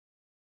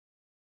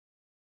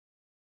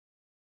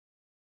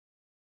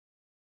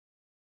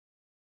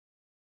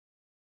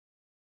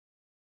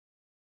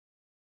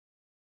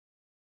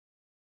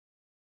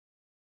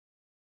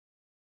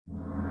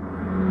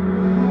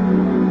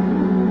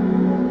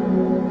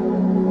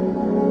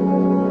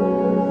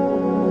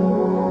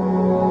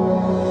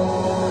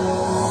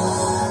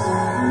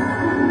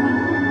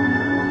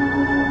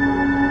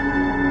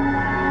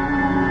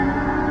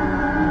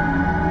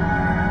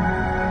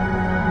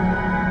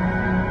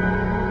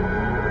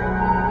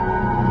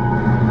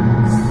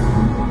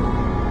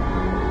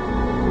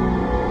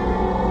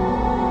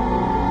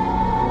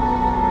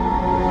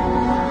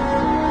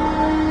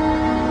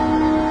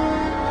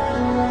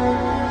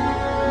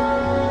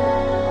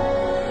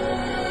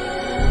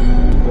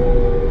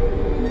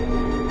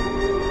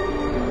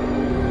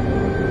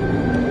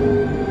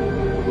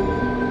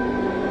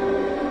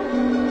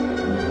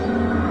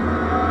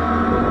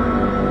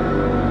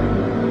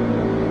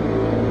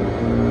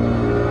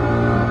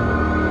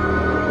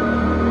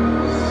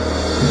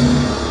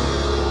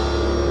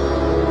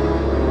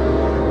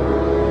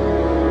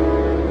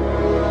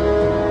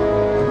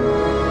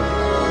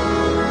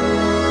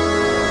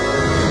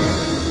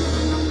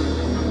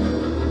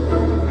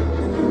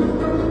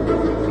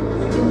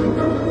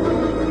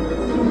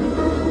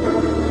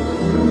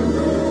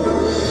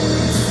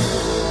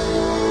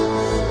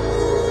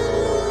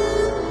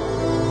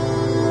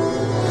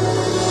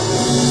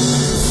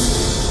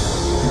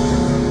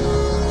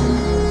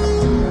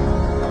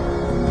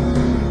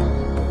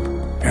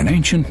an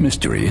ancient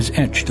mystery is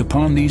etched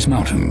upon these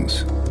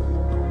mountains.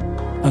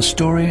 A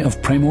story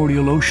of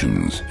primordial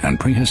oceans and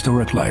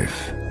prehistoric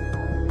life,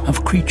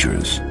 of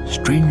creatures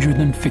stranger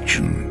than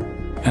fiction,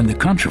 and the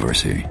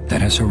controversy that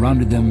has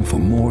surrounded them for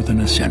more than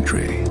a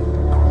century.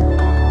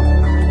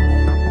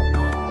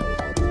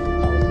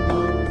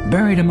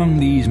 Buried among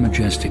these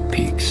majestic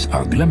peaks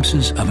are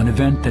glimpses of an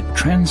event that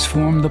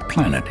transformed the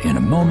planet in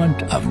a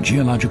moment of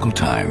geological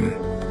time.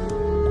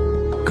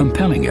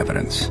 Compelling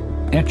evidence,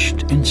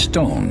 etched in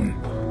stone,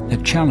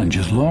 that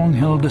challenges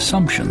long-held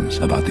assumptions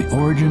about the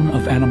origin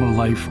of animal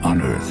life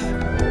on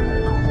Earth.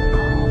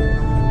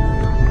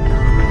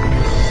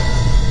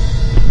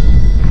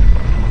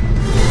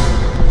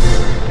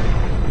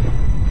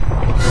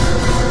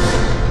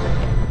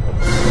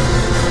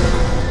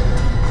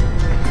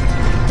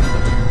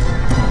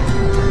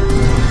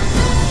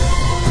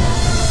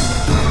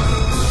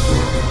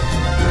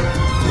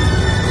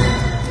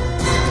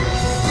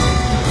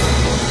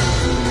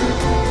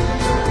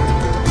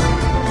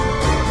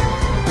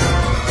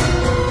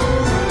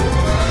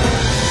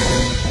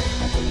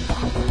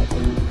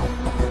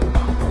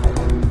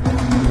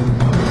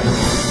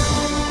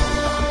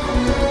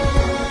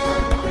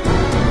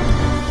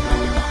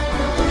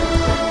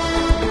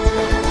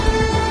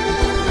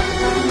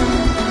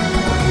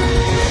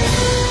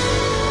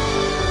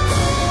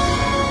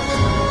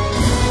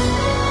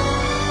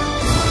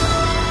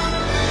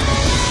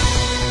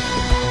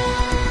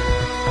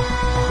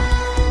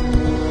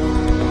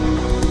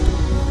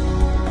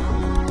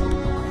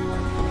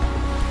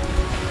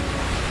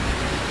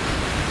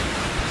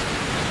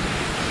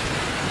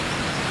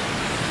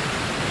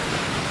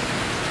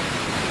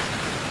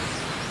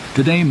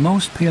 Today,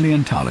 most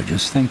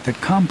paleontologists think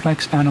that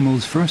complex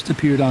animals first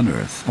appeared on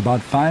Earth about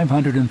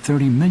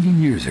 530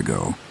 million years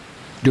ago,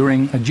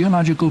 during a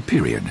geological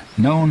period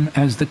known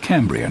as the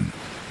Cambrian.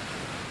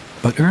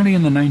 But early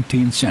in the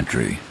 19th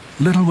century,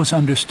 little was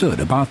understood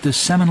about this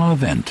seminal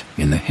event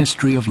in the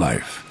history of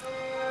life.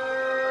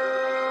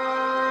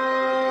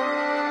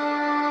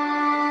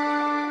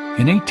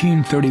 In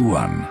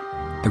 1831,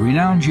 the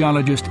renowned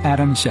geologist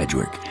Adam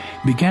Sedgwick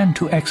began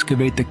to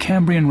excavate the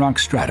Cambrian rock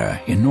strata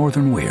in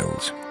northern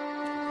Wales.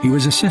 He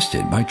was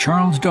assisted by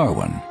Charles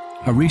Darwin,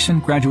 a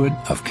recent graduate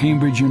of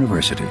Cambridge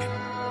University.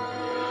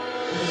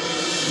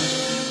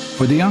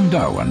 For the young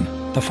Darwin,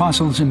 the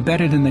fossils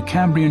embedded in the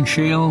Cambrian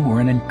shale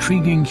were an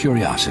intriguing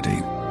curiosity.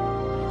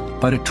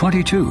 But at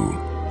 22,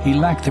 he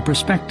lacked the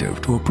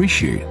perspective to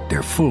appreciate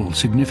their full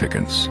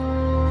significance.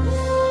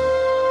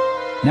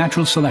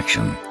 Natural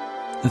selection,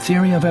 the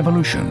theory of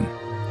evolution,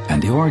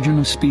 and the origin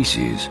of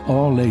species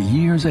all lay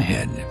years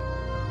ahead.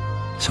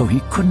 So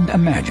he couldn't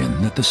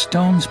imagine that the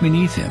stones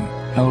beneath him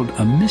held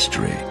a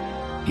mystery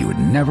he would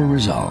never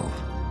resolve.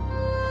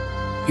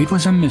 It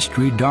was a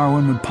mystery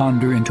Darwin would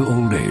ponder into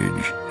old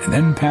age and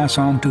then pass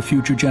on to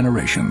future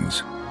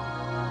generations.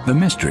 The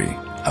mystery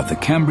of the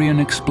Cambrian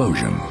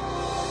Explosion.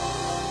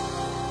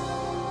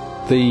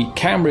 The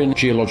Cambrian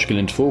geological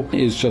interval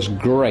is just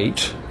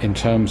great in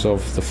terms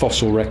of the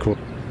fossil record,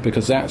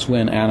 because that's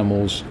when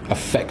animals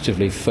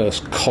effectively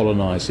first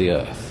colonized the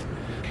Earth.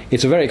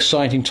 It's a very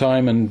exciting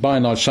time, and by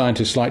and large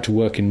scientists like to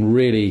work in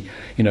really,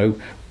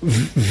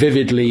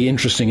 vividly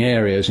interesting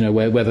areas,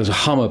 where there's a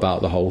hum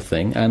about the whole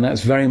thing, and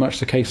that's very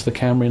much the case of the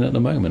Cambrian at the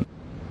moment.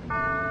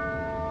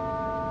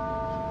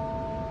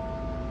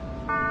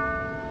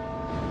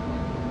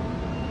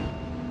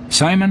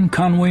 Simon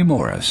Conway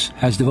Morris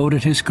has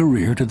devoted his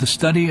career to the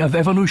study of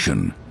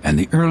evolution and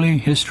the early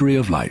history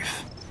of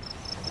life.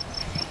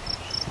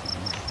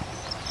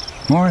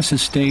 Morris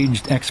has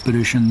staged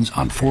expeditions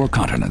on 4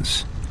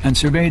 continents and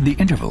surveyed the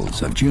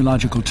intervals of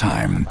geological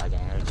time,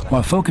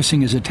 while focusing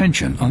his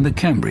attention on the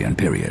Cambrian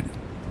period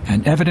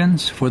and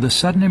evidence for the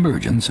sudden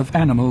emergence of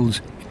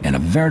animals in a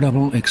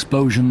veritable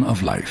explosion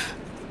of life.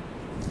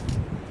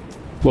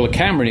 Well, a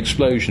Cambrian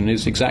explosion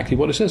is exactly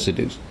what it says it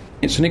is.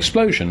 It's an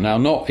explosion. Now,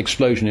 not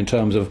explosion in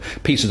terms of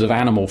pieces of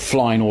animal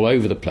flying all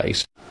over the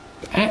place.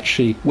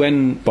 Actually,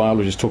 when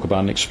biologists talk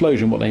about an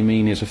explosion, what they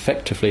mean is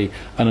effectively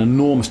an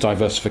enormous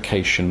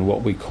diversification,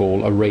 what we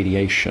call a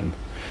radiation.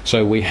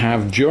 So we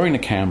have, during the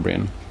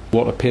Cambrian,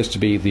 what appears to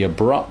be the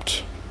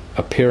abrupt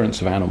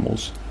appearance of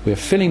animals. We're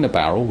filling the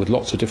barrel with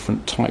lots of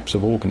different types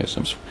of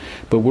organisms,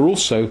 but we're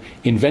also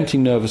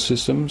inventing nervous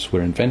systems,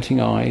 we're inventing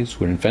eyes,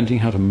 we're inventing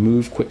how to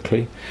move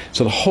quickly.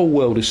 So the whole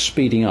world is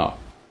speeding up.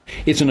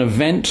 It's an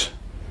event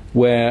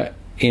where,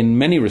 in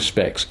many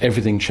respects,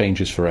 everything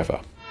changes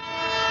forever.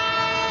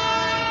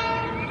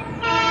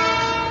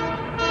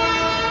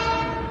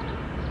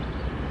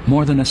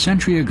 More than a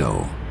century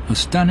ago, a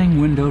stunning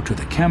window to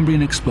the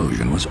Cambrian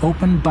explosion was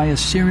opened by a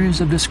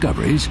series of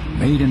discoveries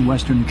made in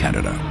Western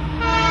Canada.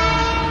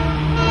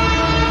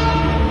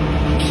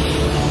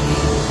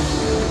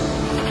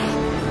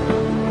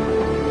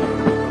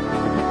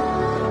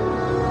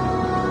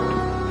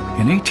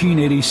 In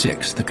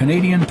 1886, the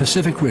Canadian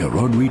Pacific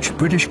Railroad reached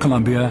British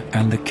Columbia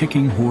and the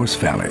Kicking Horse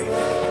Valley.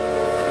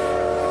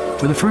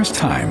 For the first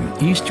time,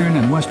 eastern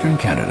and western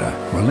Canada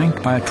were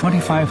linked by a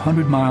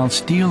 2,500-mile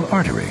steel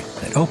artery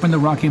that opened the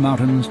Rocky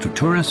Mountains to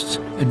tourists,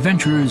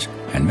 adventurers,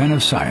 and men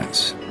of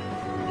science.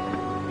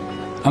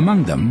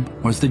 Among them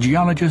was the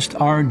geologist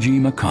R.G.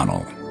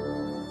 McConnell.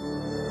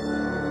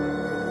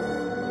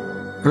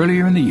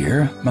 Earlier in the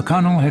year,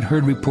 McConnell had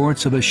heard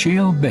reports of a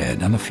shale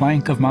bed on the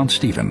flank of Mount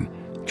Stephen,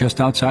 just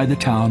outside the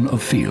town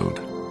of Field.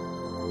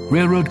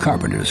 Railroad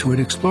carpenters who had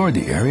explored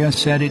the area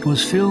said it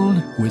was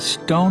filled with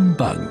stone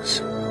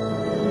bugs.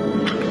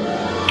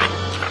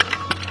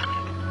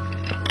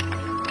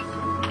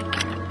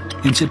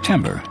 In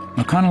September,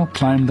 McConnell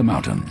climbed the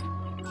mountain.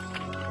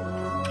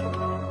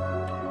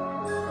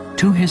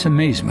 To his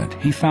amazement,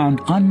 he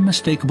found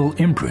unmistakable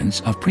imprints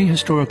of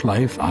prehistoric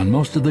life on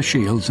most of the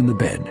shales in the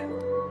bed.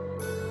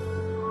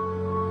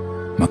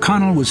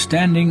 McConnell was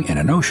standing in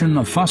an ocean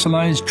of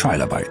fossilized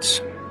trilobites.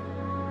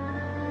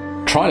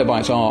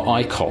 Trilobites are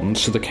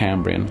icons to the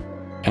Cambrian,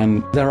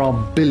 and there are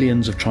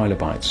billions of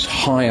trilobites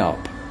high up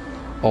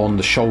on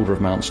the shoulder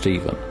of Mount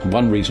Stephen. And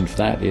one reason for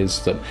that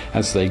is that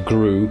as they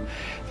grew,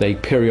 they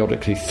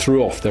periodically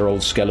threw off their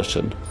old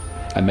skeleton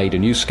and made a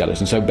new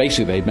skeleton. So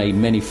basically they made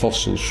many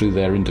fossils through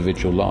their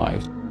individual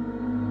lives.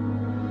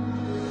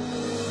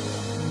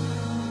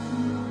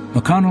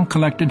 McConnell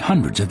collected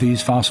hundreds of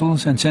these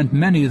fossils and sent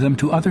many of them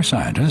to other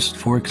scientists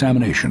for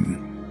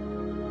examination.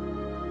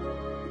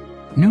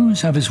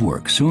 News of his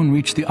work soon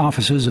reached the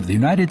offices of the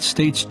United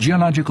States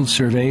Geological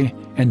Survey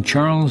and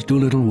Charles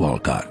Doolittle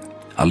Walcott,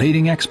 a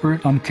leading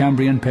expert on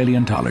Cambrian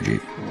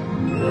paleontology.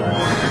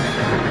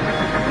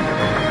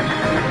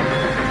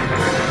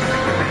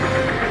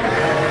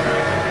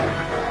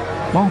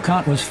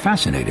 Walcott was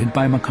fascinated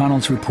by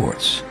McConnell's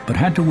reports, but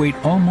had to wait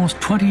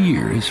almost 20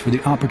 years for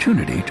the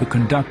opportunity to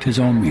conduct his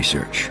own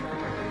research.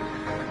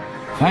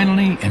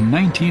 Finally, in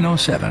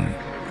 1907,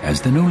 as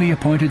the newly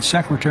appointed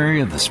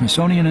secretary of the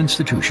Smithsonian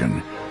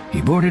Institution,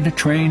 he boarded a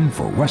train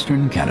for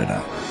Western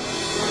Canada.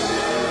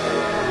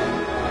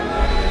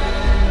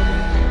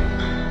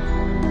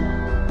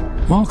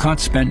 Walcott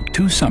spent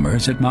 2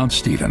 summers at Mount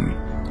Stephen,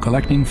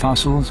 collecting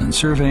fossils and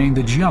surveying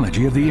the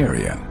geology of the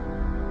area.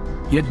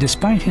 Yet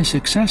despite his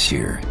success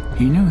here,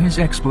 he knew his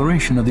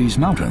exploration of these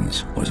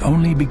mountains was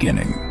only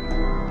beginning.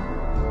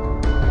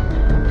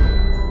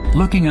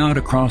 Looking out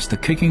across the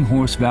Kicking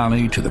Horse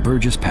Valley to the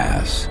Burgess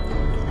Pass,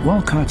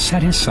 Walcott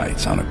set his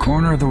sights on a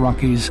corner of the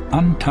Rockies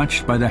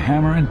untouched by the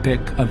hammer and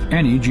pick of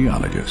any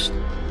geologist.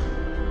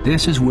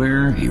 This is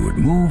where he would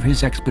move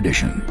his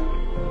expedition.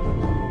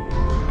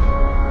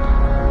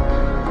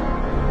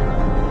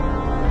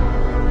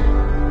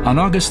 On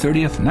August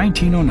 30th,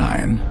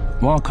 1909,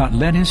 Walcott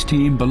led his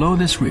team below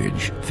this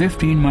ridge,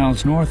 15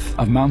 miles north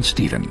of Mount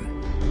Stephen.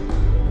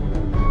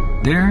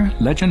 There,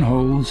 legend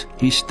holds,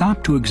 he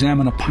stopped to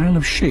examine a pile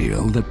of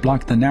shale that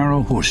blocked the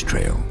narrow horse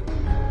trail.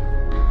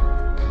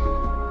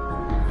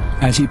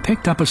 As he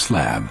picked up a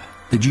slab,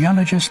 the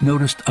geologist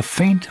noticed a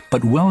faint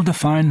but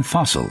well-defined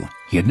fossil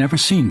he had never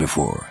seen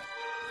before,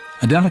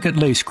 a delicate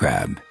lace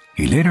crab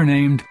he later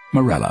named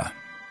Morella.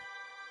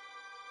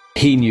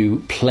 He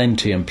knew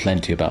plenty and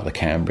plenty about the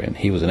Cambrian.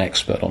 He was an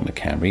expert on the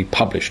Cambrian. He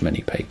published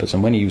many papers.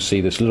 And when you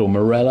see this little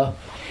Morella,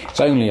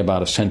 it's only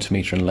about 1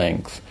 centimetre in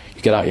length.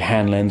 You get out your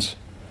hand lens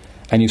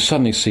and you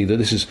suddenly see that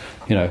this is,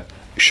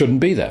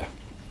 shouldn't be there.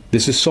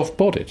 This is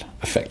soft-bodied,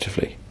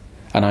 effectively.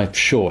 And I'm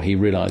sure he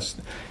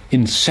realised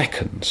in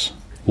seconds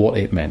what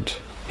it meant.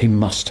 He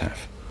must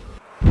have.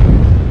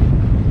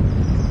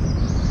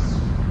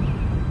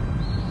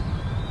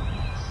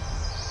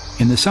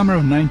 In the summer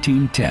of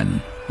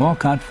 1910,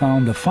 Walcott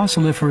found a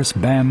fossiliferous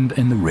band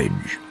in the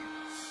ridge.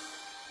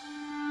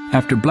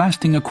 After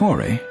blasting a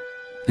quarry,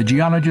 the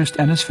geologist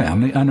and his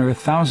family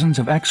unearthed thousands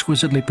of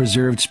exquisitely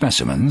preserved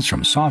specimens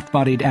from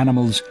soft-bodied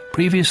animals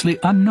previously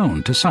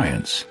unknown to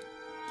science.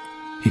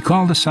 He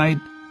called the site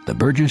the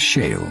Burgess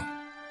Shale.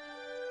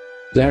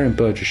 There in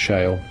Burgess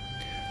Shale,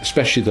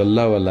 especially the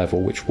lower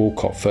level which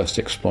Walcott first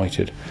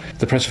exploited,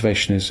 the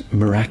preservation is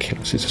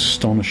miraculous, it's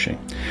astonishing.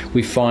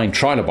 We find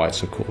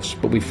trilobites, of course,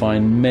 but we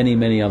find many,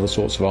 many other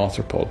sorts of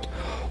arthropods,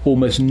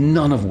 almost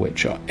none of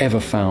which are ever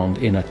found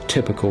in a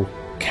typical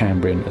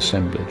Cambrian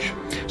assemblage.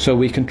 So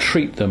we can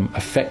treat them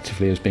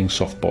effectively as being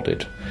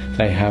soft-bodied.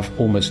 They have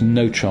almost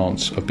no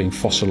chance of being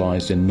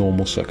fossilized in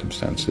normal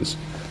circumstances.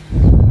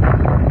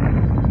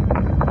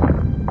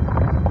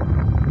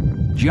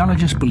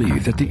 Geologists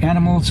believe that the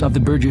animals of the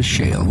Burgess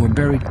Shale were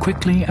buried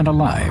quickly and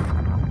alive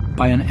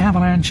by an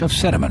avalanche of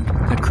sediment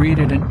that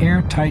created an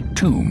airtight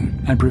tomb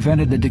and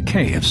prevented the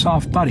decay of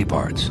soft body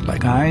parts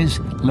like eyes,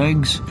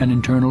 legs, and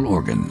internal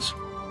organs.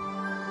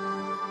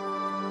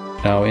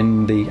 Now,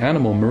 in the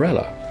animal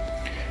Morella,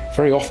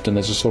 very often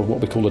there's a sort of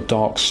what we call a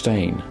dark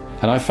stain.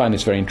 And I find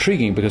this very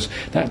intriguing because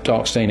that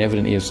dark stain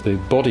evidently is the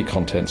body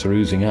contents are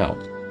oozing out.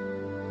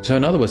 So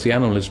in other words, the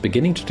animal is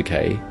beginning to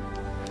decay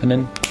and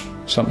then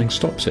something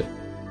stops it.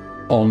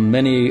 On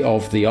many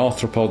of the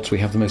arthropods, we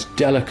have the most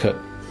delicate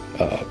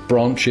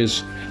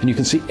branches, and you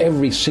can see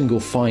every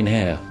single fine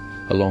hair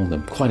along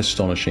them. Quite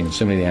astonishing.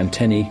 Similarly, the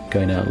antennae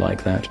going out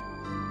like that.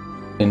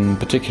 In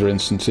particular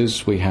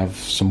instances, we have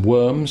some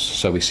worms,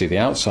 so we see the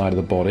outside of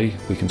the body.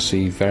 We can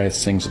see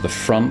various things at the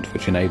front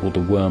which enable the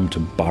worm to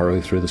burrow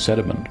through the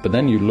sediment. But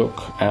then you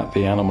look at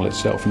the animal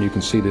itself and you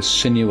can see this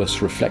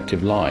sinuous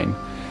reflective line.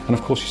 And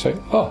of course you say,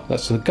 oh,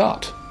 that's the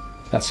gut.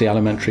 That's the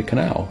alimentary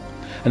canal.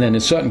 And then in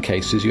certain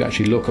cases you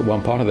actually look at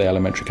one part of the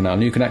alimentary canal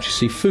and you can actually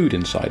see food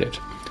inside it.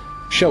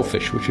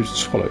 Shellfish, which is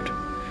swallowed.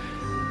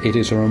 It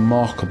is a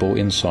remarkable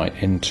insight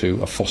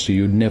into a fossil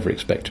you'd never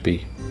expect to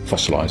be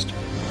fossilized.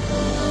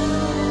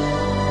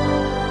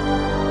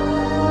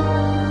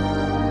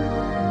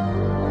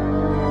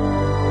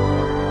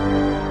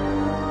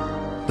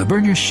 The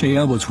Burgess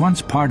Shale was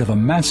once part of a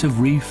massive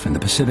reef in the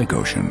Pacific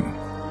Ocean,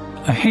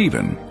 a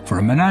haven for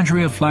a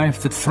menagerie of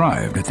life that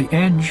thrived at the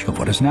edge of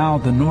what is now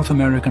the North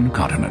American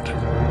continent.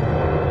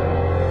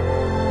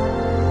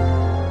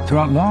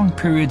 Throughout long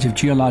periods of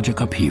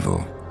geologic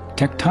upheaval,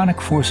 tectonic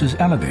forces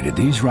elevated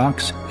these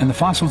rocks and the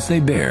fossils they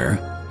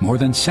bear more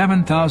than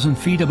 7,000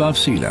 feet above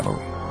sea level.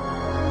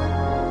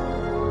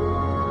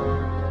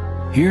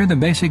 Here, the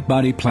basic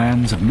body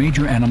plans of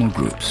major animal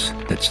groups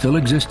that still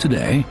exist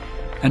today,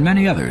 and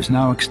many others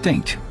now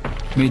extinct,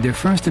 made their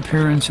first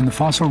appearance in the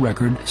fossil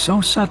record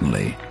so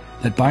suddenly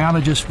that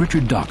biologist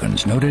Richard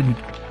Dawkins noted,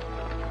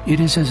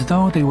 "It is as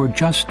though they were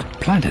just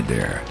planted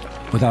there,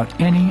 without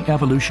any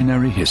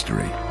evolutionary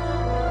history."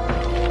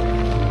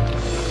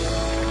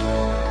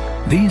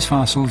 These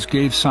fossils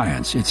gave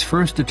science its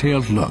first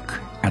detailed look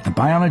at the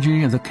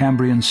biology of the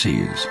Cambrian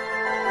seas.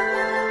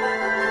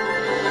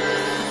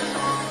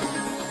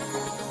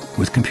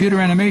 With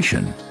computer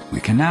animation, we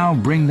can now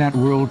bring that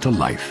world to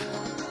life.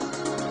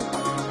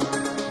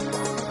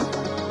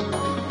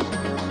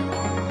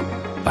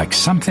 Like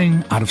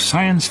something out of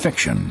science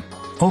fiction,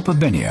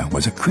 Opabenia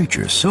was a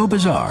creature so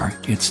bizarre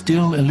it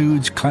still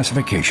eludes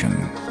classification.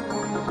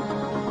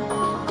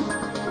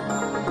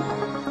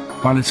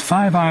 While its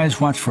 5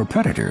 eyes watched for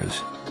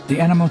predators,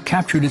 the animal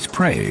captured its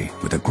prey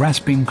with a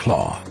grasping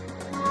claw.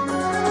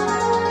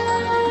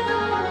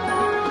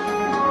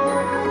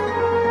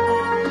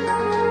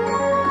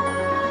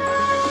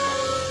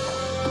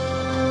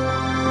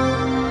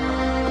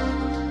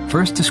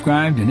 First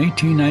described in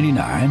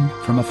 1899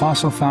 from a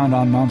fossil found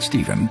on Mount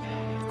Stephen,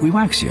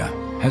 Guiwaxia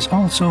has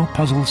also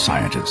puzzled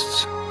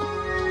scientists.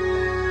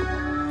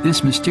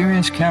 This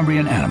mysterious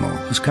Cambrian animal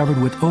is covered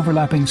with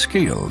overlapping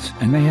scales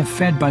and may have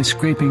fed by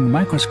scraping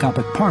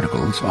microscopic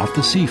particles off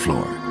the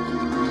seafloor.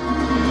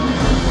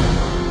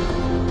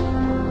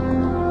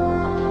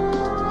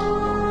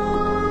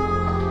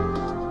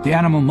 The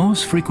animal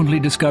most frequently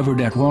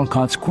discovered at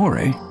Walcott's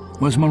quarry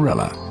was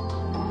Morella.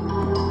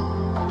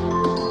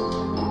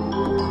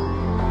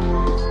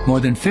 More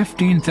than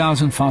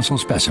 15,000 fossil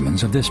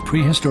specimens of this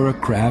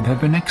prehistoric crab have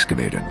been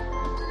excavated,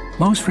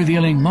 most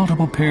revealing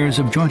multiple pairs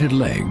of jointed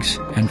legs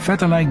and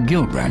feather-like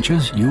gill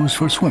branches used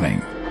for swimming.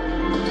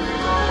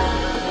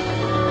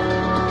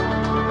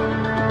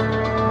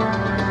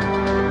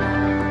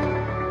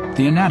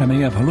 The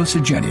anatomy of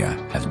hallucigenia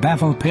has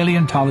baffled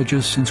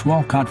paleontologists since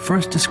Walcott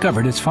first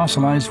discovered its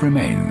fossilized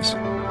remains.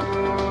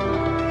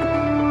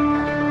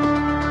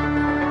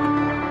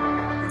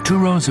 2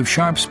 rows of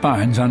sharp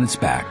spines on its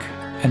back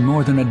and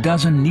more than a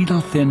dozen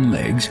needle-thin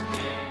legs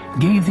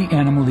gave the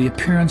animal the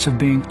appearance of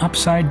being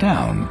upside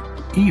down,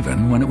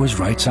 even when it was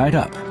right side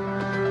up.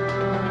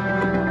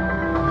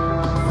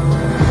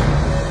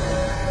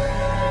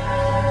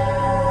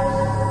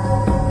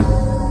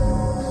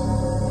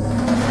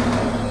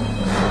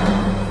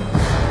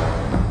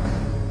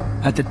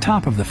 At the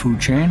top of the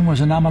food chain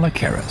was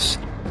Anomalocaris,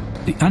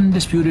 the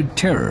undisputed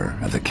terror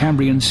of the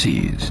Cambrian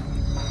seas.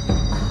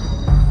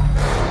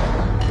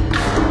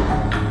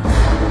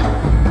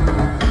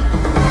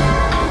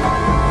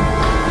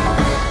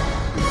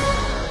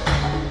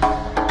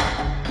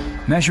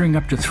 Measuring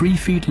up to 3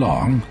 feet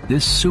long,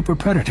 this super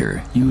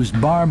predator used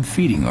barbed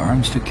feeding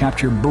arms to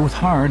capture both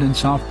hard and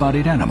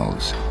soft-bodied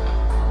animals.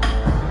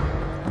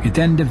 It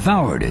then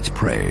devoured its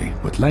prey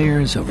with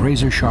layers of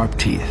razor-sharp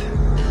teeth.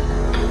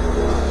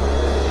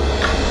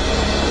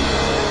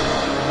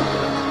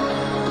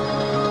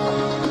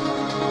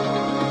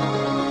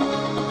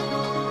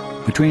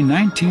 Between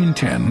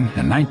 1910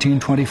 and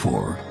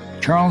 1924,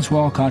 Charles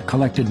Walcott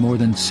collected more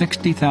than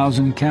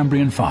 60,000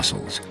 Cambrian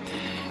fossils,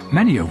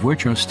 many of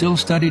which are still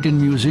studied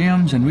in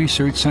museums and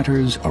research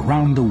centers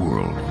around the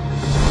world.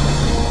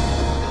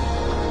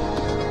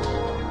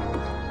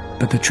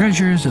 But the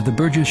treasures of the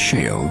Burgess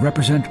Shale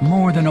represent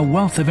more than a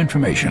wealth of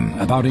information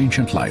about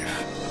ancient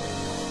life.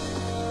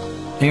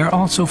 They are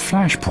also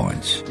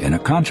flashpoints in a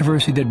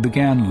controversy that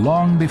began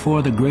long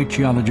before the great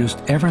geologist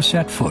ever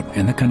set foot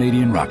in the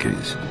Canadian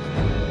Rockies.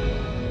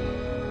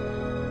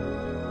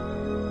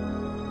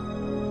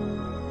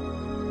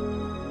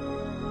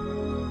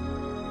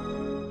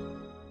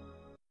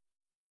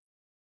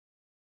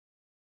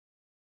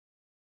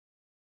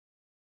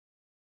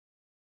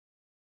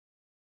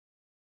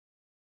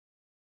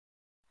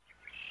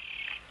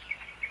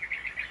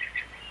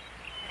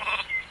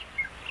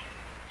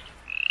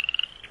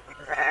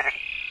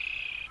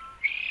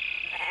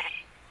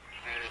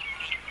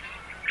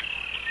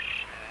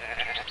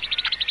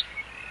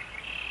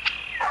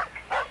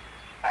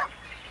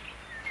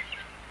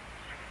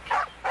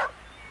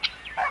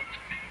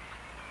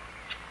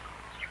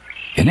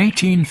 In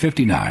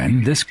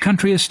 1859, this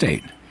country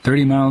estate,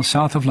 30 miles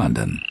south of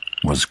London,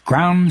 was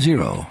ground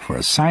zero for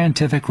a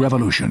scientific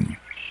revolution.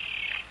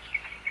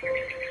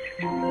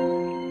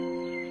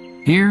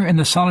 Here, in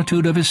the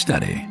solitude of his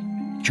study,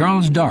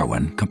 Charles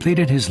Darwin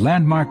completed his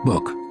landmark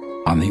book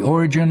on the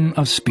origin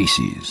of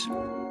species.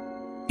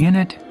 In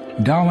it,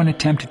 Darwin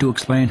attempted to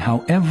explain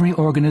how every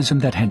organism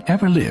that had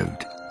ever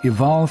lived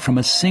evolved from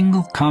a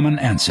single common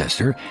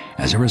ancestor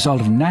as a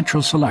result of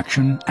natural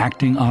selection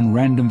acting on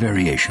random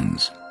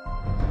variations.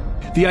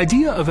 The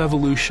idea of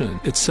evolution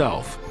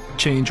itself,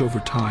 change over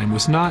time,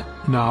 was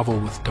not novel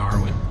with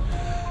Darwin.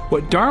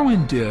 What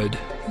Darwin did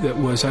that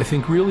was, I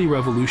think, really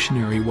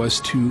revolutionary was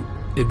to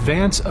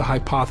advance a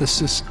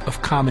hypothesis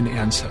of common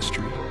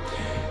ancestry,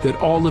 that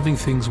all living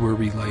things were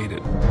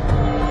related.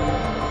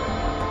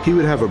 He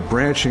would have a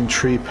branching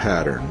tree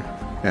pattern,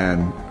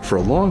 and for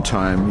a long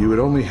time you would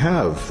only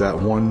have that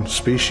one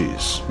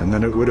species, and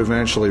then it would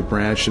eventually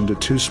branch into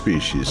two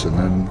species, and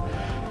then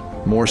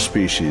more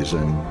species,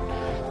 and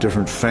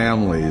different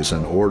families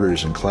and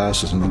orders and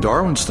classes. And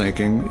Darwin's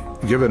thinking,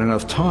 given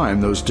enough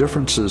time, those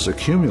differences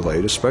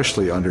accumulate,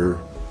 especially under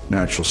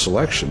natural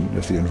selection,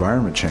 if the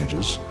environment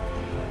changes.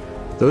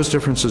 Those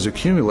differences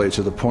accumulate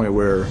to the point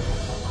where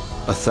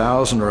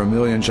 1,000 or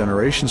 1,000,000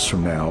 generations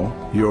from now,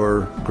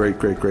 your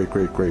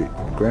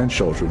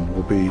great-great-great-great-great-grandchildren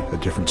will be a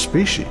different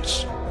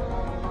species.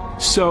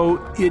 So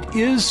it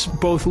is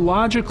both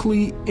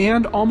logically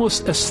and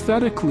almost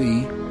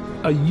aesthetically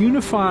a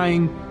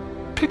unifying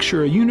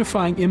picture, a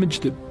unifying image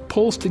that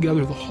pulls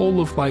together the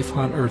whole of life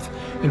on Earth.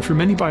 And for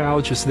many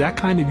biologists, that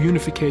kind of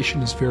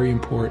unification is very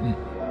important.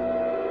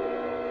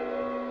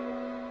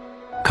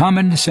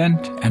 Common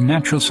descent and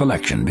natural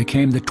selection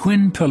became the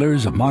twin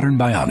pillars of modern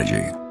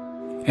biology,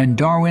 and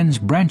Darwin's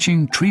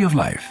branching tree of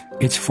life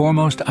its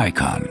foremost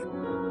icon.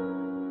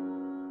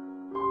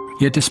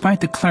 Yet despite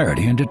the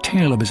clarity and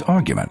detail of his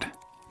argument,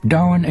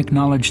 Darwin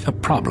acknowledged a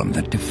problem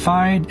that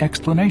defied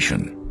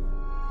explanation: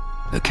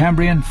 the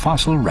Cambrian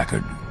fossil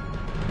record.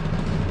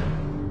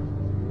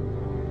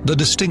 The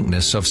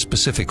distinctness of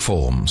specific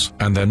forms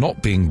and their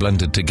not being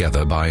blended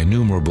together by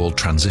innumerable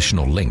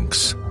transitional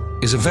links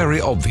is a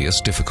very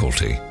obvious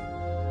difficulty.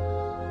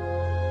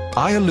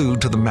 I allude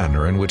to the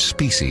manner in which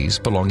species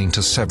belonging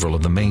to several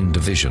of the main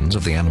divisions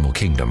of the animal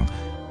kingdom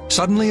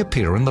suddenly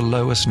appear in the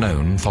lowest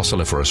known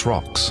fossiliferous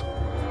rocks.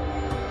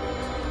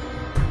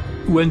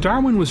 When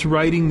Darwin was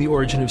writing The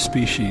Origin of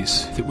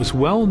Species, it was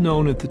well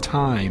known at the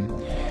time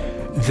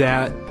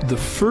that the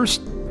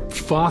first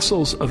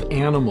fossils of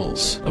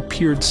animals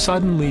appeared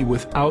suddenly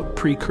without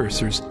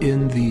precursors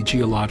in the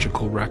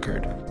geological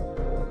record.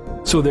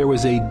 So there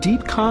was a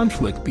deep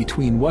conflict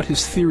between what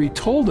his theory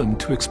told him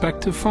to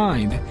expect to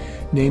find,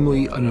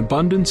 namely an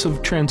abundance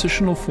of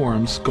transitional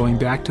forms going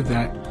back to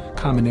that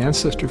common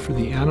ancestor for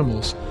the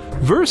animals,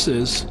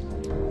 versus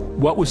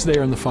what was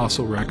there in the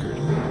fossil record.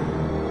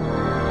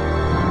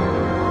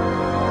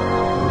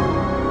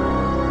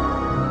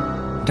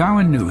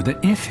 Darwin knew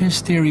that if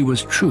his theory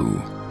was true,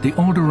 the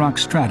older rock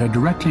strata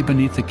directly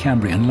beneath the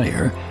Cambrian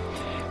layer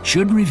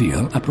should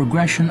reveal a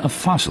progression of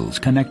fossils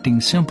connecting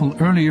simple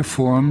earlier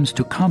forms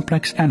to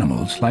complex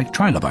animals like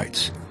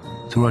trilobites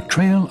through a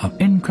trail of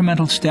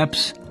incremental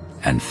steps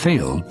and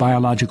failed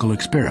biological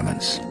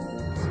experiments.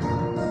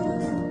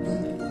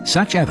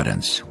 Such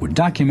evidence would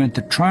document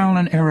the trial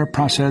and error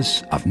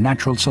process of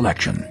natural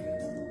selection.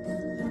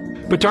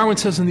 But Darwin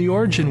says in The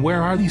Origin,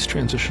 where are these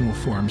transitional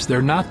forms?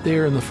 They're not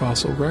there in the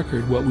fossil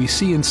record. What we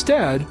see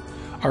instead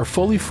are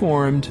fully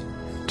formed,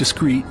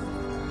 discrete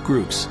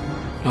groups.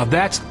 Now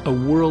that's a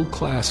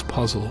world-class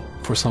puzzle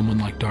for someone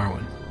like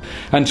Darwin.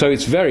 And so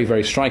it's very,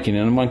 very striking,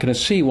 and one can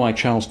see why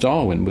Charles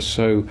Darwin was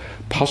so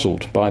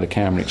puzzled by the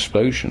Cambrian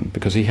explosion,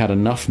 because he had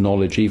enough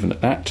knowledge even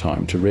at that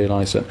time to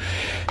realize that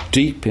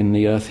deep in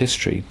the Earth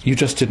history, you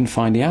just didn't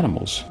find the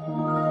animals.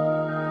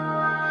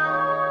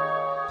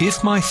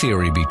 If my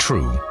theory be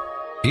true,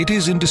 it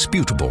is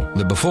indisputable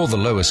that before the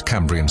lowest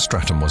Cambrian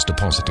stratum was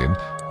deposited,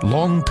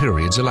 long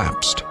periods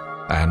elapsed,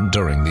 and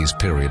during these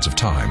periods of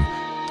time,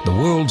 the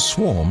world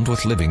swarmed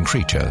with living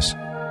creatures.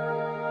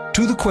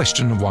 To the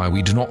question of why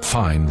we do not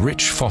find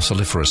rich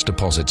fossiliferous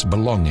deposits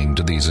belonging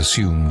to these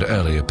assumed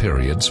earlier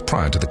periods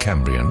prior to the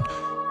Cambrian,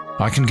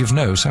 I can give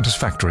no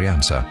satisfactory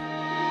answer.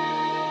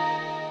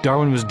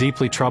 Darwin was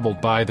deeply troubled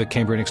by the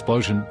Cambrian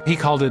explosion. He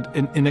called it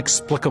an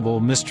inexplicable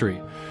mystery.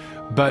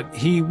 But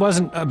he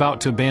wasn't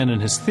about to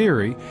abandon his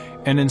theory,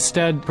 and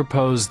instead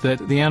proposed that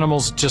the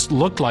animals just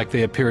looked like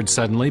they appeared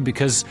suddenly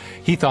because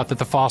he thought that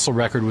the fossil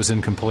record was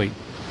incomplete.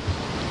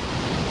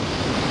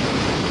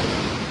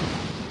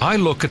 I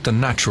look at the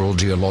natural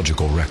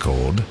geological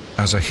record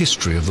as a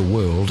history of the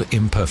world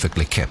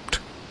imperfectly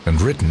kept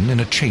and written in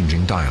a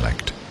changing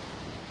dialect.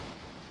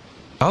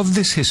 Of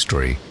this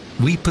history,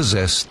 we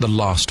possess the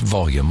last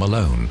volume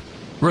alone,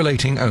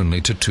 relating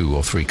only to 2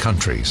 or 3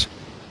 countries.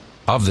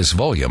 Of this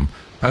volume,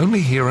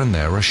 only here and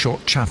there a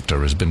short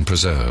chapter has been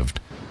preserved,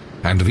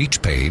 and of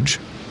each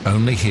page,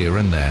 only here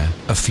and there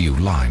a few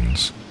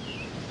lines.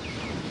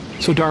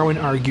 So Darwin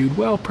argued,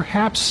 well,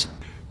 perhaps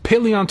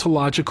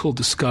paleontological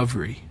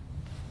discovery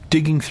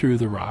digging through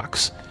the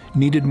rocks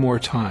needed more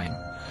time,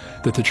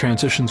 that the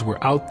transitions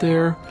were out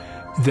there,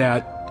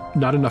 that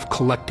not enough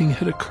collecting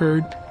had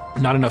occurred,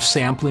 not enough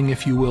sampling,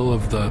 if you will,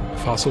 of the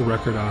fossil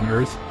record on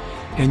Earth,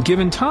 and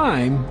given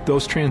time,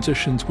 those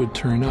transitions would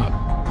turn up.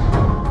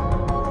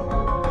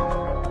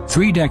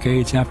 3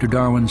 decades after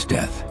Darwin's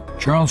death,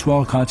 Charles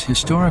Walcott's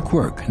historic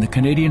work in the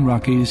Canadian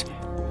Rockies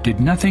did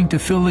nothing to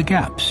fill the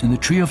gaps in the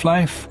tree of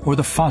life or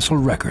the fossil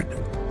record.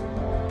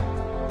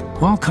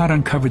 Walcott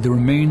uncovered the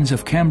remains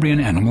of Cambrian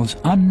animals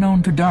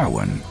unknown to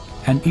Darwin,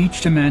 and each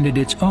demanded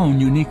its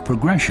own unique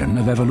progression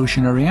of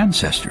evolutionary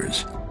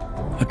ancestors,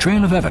 a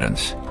trail of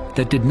evidence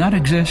that did not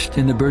exist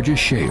in the Burgess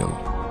Shale.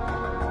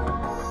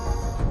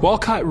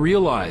 Walcott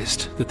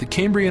realized that the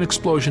Cambrian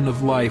explosion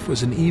of life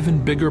was an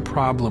even bigger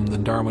problem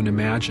than Darwin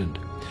imagined.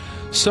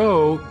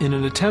 So, in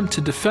an attempt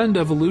to defend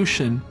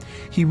evolution,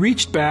 he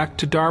reached back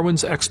to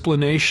Darwin's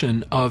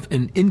explanation of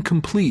an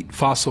incomplete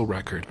fossil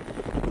record.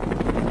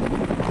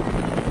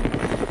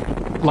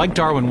 Like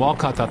Darwin,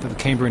 Walcott thought that the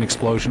Cambrian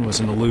explosion was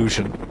an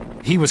illusion.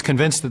 He was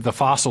convinced that the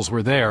fossils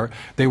were there,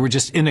 they were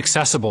just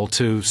inaccessible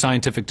to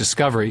scientific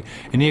discovery,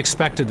 and he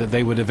expected that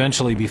they would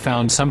eventually be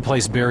found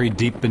someplace buried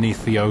deep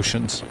beneath the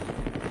oceans.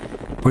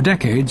 For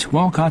decades,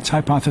 Walcott's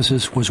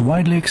hypothesis was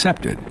widely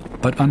accepted,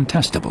 but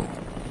untestable.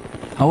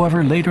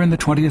 However, later in the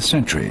 20th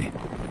century,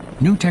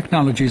 new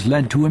technologies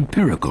led to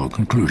empirical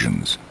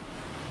conclusions.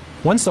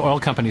 Once the oil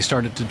companies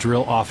started to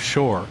drill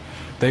offshore,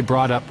 they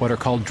brought up what are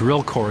called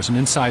drill cores, and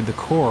inside the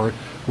core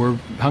were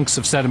hunks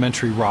of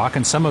sedimentary rock,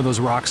 and some of those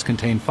rocks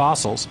contained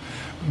fossils,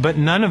 but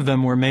none of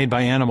them were made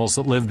by animals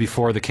that lived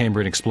before the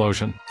Cambrian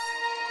explosion.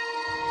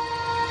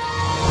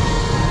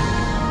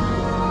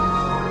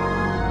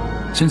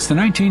 Since the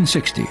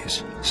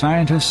 1960s,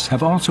 scientists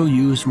have also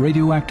used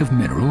radioactive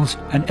minerals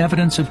and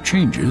evidence of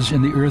changes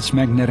in the Earth's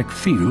magnetic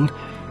field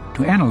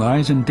to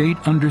analyze and date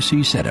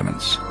undersea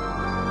sediments.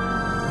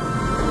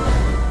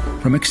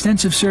 From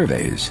extensive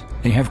surveys,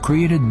 they have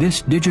created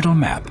this digital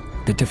map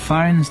that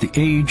defines the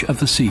age of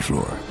the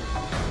seafloor.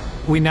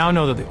 We now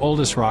know that the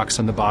oldest rocks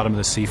on the bottom of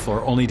the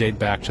seafloor only date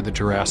back to the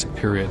Jurassic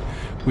period,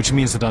 which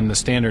means that on the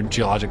standard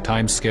geologic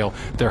time scale,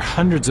 they're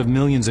hundreds of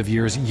millions of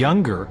years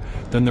younger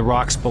than the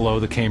rocks below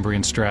the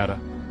Cambrian strata.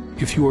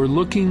 If you are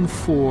looking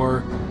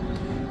for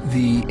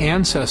the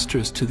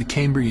ancestors to the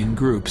Cambrian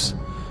groups,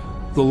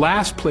 the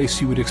last place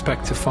you would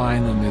expect to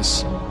find them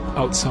is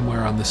out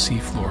somewhere on the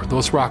seafloor.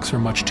 Those rocks are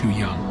much too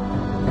young.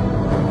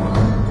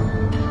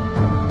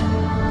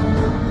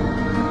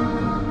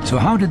 So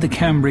how did the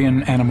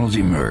Cambrian animals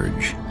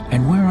emerge,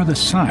 and where are the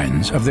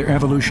signs of their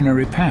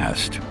evolutionary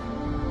past?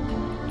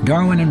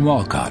 Darwin and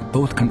Walcott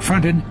both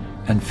confronted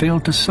and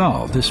failed to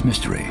solve this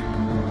mystery.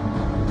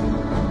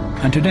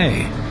 And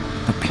today,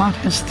 the plot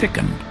has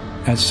thickened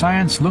as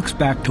science looks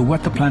back to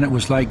what the planet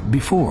was like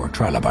before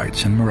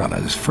trilobites and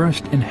morellas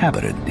first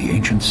inhabited the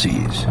ancient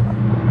seas.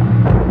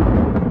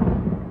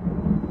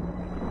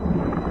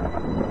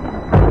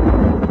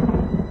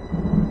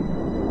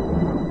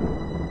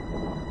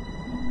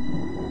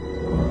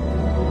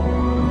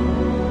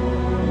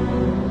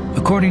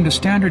 According to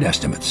standard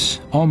estimates,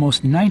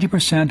 almost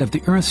 90% of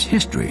the Earth's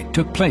history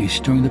took place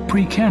during the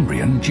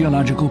Precambrian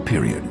geological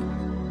period.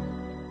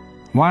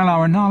 While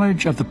our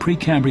knowledge of the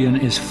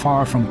Precambrian is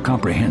far from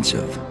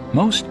comprehensive,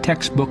 most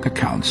textbook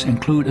accounts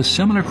include a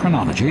similar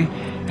chronology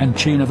and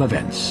chain of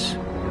events.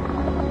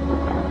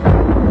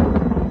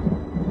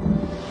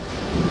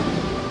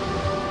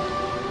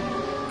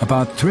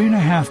 About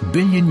 3.5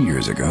 billion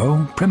years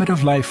ago,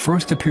 primitive life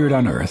first appeared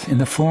on Earth in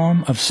the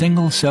form of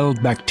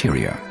single-celled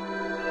bacteria.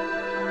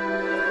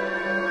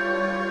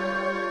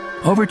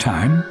 Over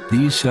time,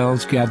 these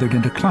cells gathered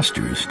into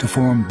clusters to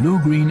form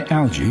blue-green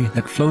algae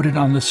that floated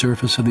on the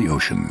surface of the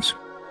oceans.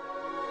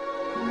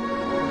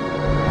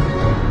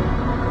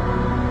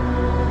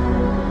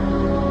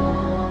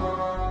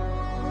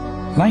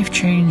 Life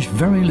changed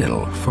very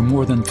little for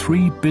more than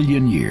 3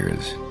 billion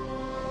years.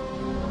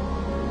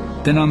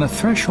 Then on the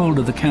threshold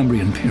of the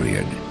Cambrian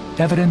period,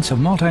 evidence of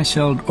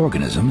multicelled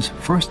organisms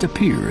first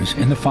appears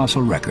in the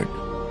fossil record.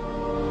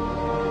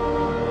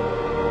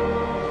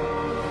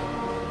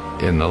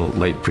 In the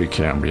late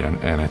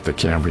Precambrian and at the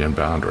Cambrian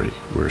boundary,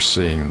 we're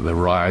seeing the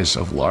rise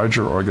of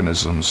larger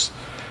organisms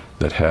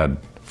that had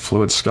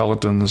fluid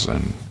skeletons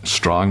and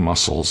strong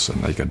muscles,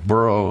 and they could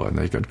burrow and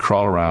they could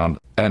crawl around.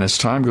 And as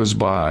time goes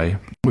by,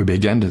 we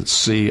begin to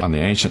see on the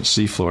ancient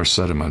seafloor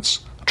sediments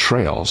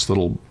trails,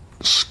 little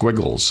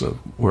squiggles of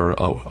where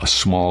a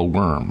small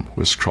worm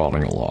was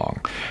crawling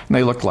along. And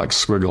they look like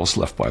squiggles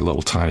left by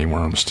little tiny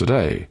worms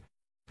today.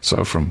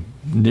 So from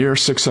near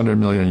 600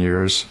 million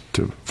years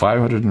to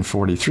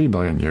 543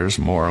 million years,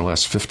 more or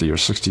less 50 or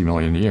 60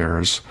 million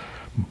years,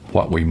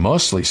 what we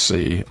mostly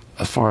see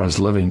as far as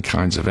living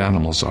kinds of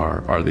animals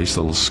are these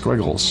little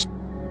squiggles.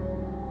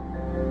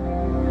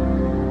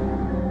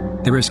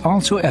 There is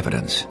also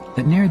evidence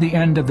that near the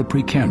end of the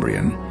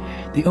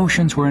Precambrian, the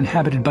oceans were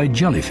inhabited by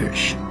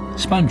jellyfish,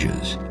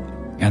 sponges,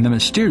 and the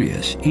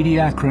mysterious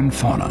Ediacaran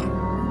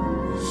fauna.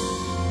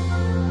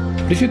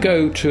 But if you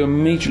go to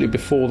immediately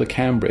before the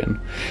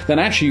Cambrian, then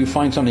actually you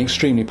find something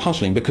extremely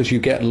puzzling, because you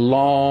get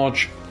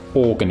large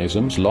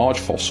organisms, large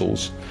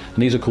fossils,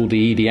 and these are called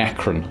the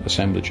ediacaran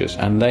assemblages,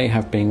 and they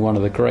have been one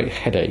of the great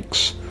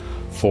headaches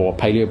for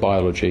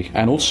paleobiology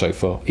and also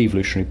for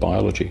evolutionary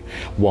biology.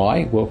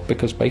 Why? Well,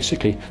 because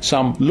basically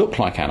some look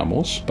like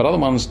animals, but other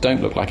ones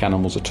don't look like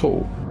animals at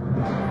all.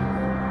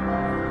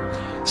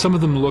 Some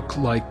of them look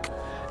like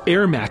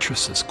air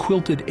mattresses,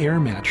 quilted air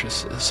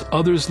mattresses.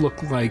 Others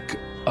look like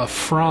a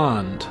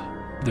frond.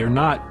 They're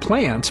not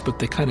plants, but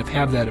they kind of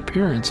have that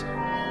appearance.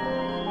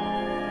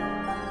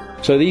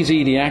 So these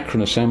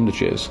ediacaran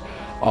assemblages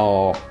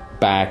are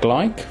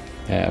bag-like,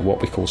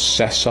 what we call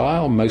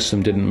sessile. Most of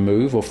them didn't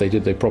move, or if they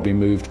did, they probably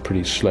moved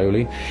pretty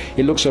slowly.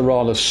 It looks a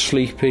rather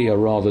sleepy, a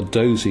rather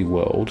dozy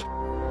world.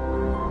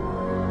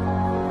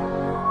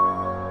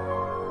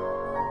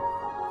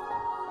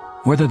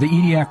 Whether the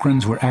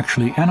ediacarans were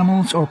actually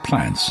animals or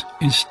plants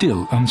is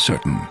still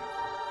uncertain.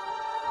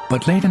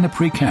 But late in the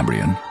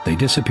Precambrian, they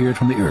disappeared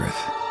from the Earth.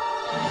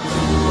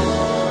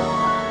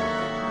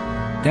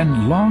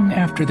 Then, long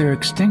after their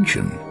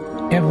extinction,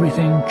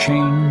 everything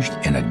changed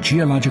in a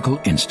geological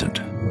instant.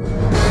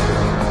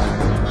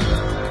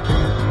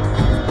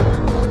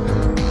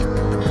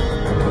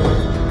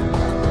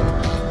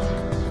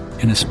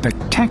 In a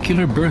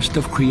spectacular burst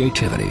of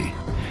creativity,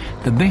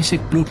 the basic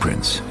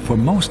blueprints for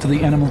most of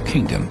the animal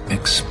kingdom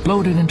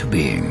exploded into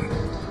being.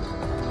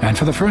 And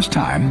for the first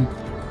time,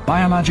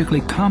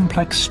 biologically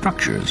complex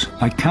structures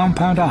like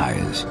compound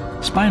eyes,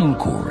 spinal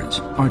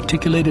cords,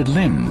 articulated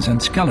limbs,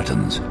 and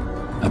skeletons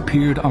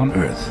appeared on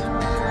Earth.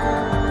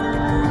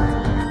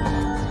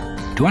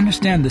 To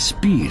understand the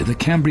speed of the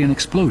Cambrian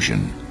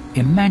explosion,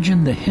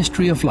 imagine the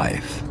history of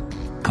life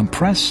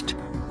compressed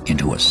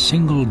into a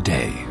single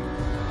day.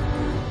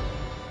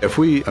 If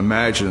we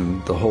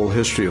imagine the whole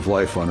history of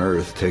life on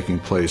Earth taking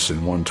place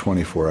in one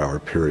 24-hour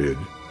period,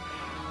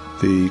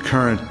 the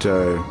current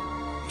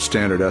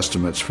standard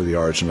estimates for the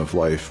origin of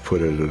life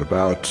put it at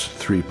about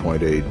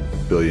 3.8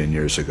 billion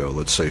years ago,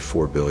 let's say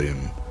 4 billion.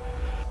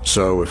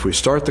 So if we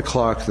start the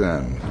clock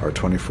then, our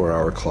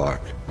 24-hour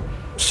clock,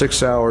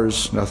 6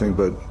 hours, nothing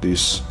but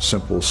these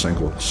simple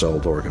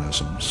single-celled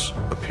organisms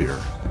appear,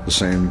 the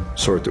same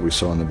sort that we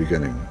saw in the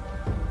beginning.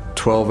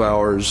 12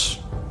 hours,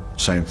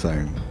 same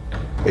thing.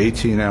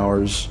 18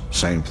 hours,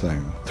 same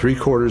thing.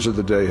 3/4 of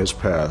the day has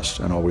passed,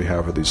 and all we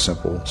have are these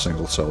simple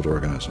single-celled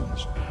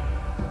organisms.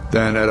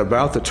 Then at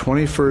about the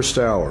 21st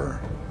hour,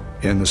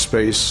 in the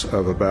space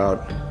of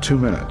about 2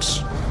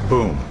 minutes,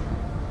 boom,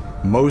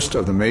 most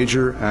of the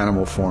major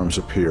animal forms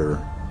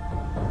appear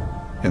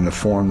in the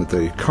form that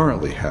they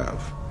currently have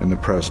in the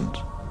present.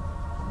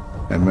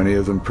 And many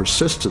of them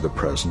persist to the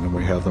present, and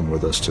we have them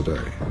with us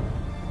today.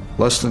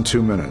 Less than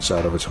 2 minutes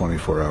out of a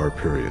 24-hour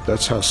period.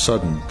 That's how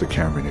sudden the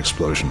Cambrian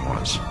explosion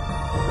was.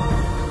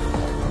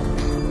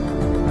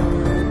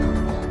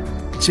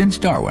 Since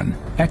Darwin,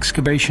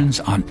 excavations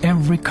on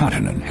every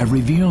continent have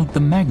revealed the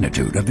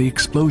magnitude of the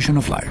explosion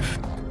of life,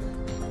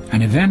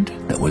 an event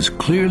that was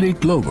clearly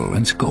global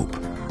in scope.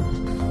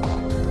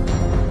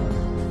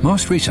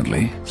 Most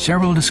recently,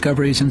 several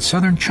discoveries in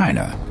southern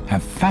China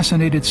have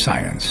fascinated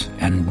science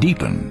and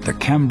deepened the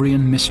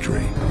Cambrian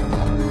mystery.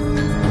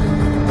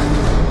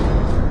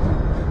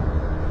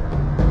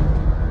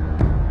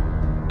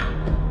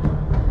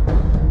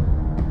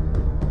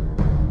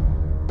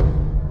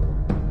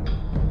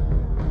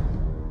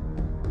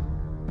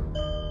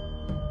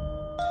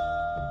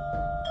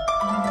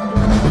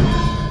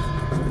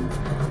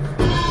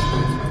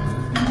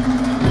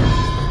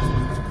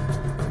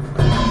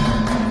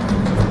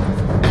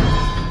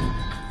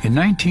 In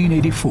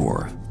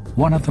 1984,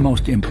 one of the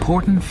most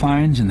important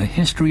finds in the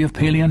history of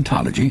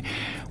paleontology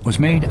was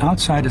made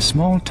outside a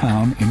small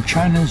town in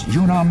China's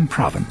Yunnan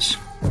province.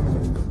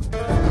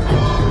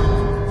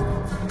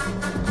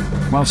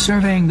 While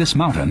surveying this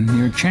mountain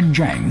near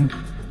Zhenjiang,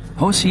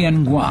 Ho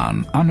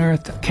Xian-guan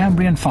unearthed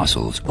Cambrian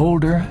fossils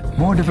older,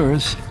 more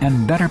diverse,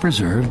 and better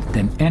preserved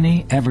than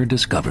any ever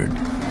discovered.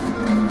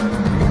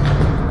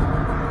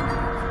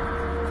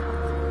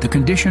 The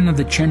condition of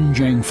the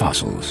Zhenjiang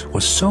fossils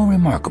was so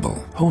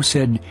remarkable, Ho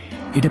said,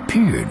 it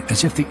appeared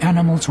as if the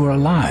animals were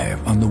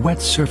alive on the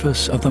wet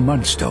surface of the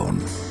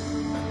mudstone.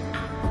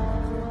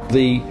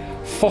 The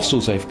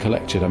fossils they've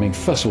collected, I mean,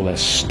 first of all, they're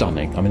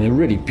stunning. I mean, they're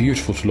really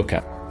beautiful to look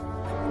at.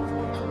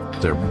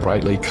 They're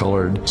brightly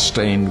colored,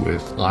 stained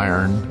with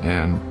iron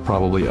and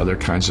probably other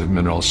kinds of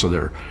minerals, so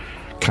they're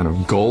kind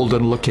of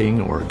golden looking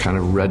or kind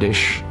of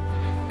reddish,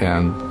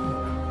 and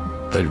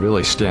they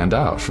really stand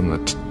out from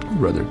the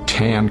rather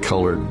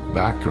tan-colored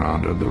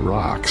background of the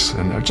rocks,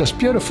 and they're just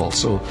beautiful.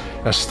 So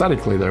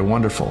aesthetically, they're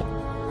wonderful.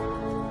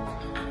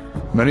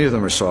 Many of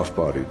them are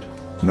soft-bodied.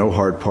 No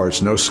hard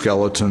parts, no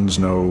skeletons,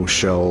 no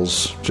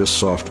shells, just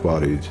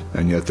soft-bodied,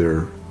 and yet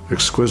they're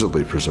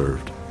exquisitely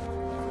preserved.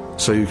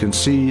 So you can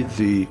see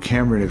the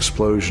Cambrian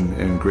explosion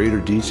in greater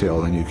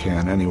detail than you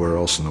can anywhere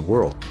else in the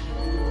world.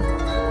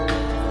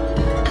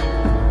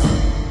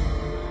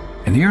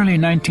 In the early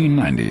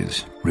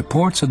 1990s,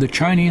 reports of the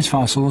Chinese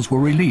fossils were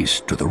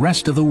released to the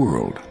rest of the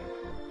world.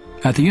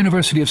 At the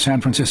University of San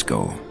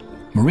Francisco,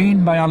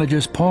 marine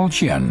biologist Paul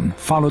Chien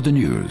followed the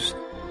news.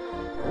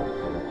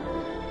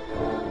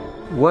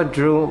 What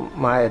drew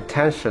my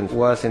attention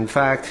was, in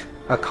fact,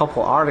 a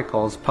couple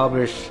articles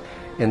published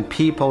in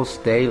People's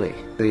Daily,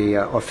 the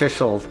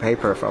official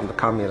paper from the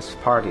Communist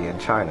Party in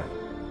China,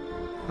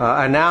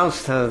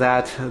 announced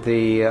that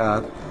the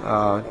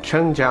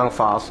Chengjiang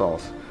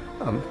fossils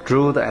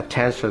drew the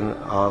attention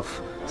of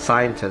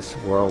scientists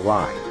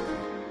worldwide.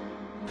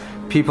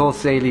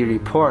 People's Daily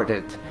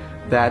reported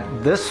that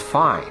this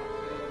find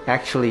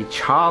actually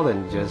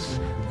challenges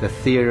the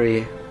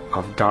theory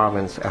of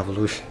Darwin's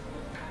evolution.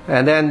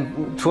 And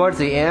then towards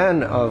the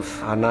end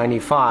of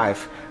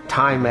 '95,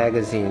 Time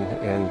magazine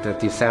in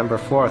December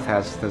 4th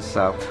has this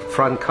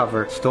front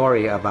cover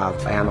story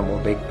about animal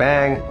Big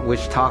Bang,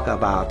 which talk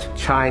about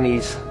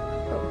Chinese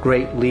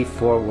great leap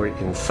forward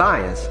in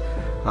science.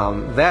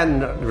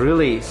 Then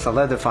really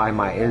solidified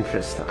my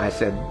interest. I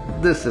said,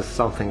 this is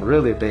something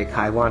really big.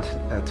 I want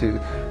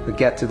to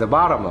get to the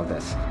bottom of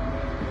this.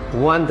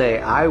 One day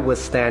I would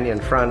stand in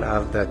front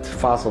of the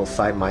fossil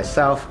site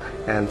myself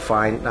and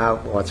find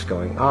out what's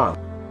going on.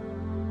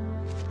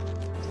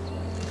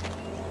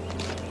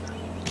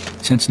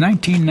 Since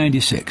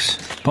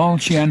 1996, Paul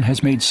Chien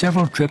has made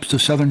several trips to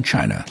southern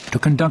China to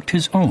conduct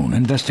his own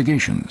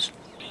investigations.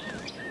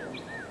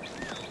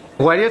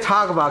 When you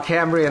talk about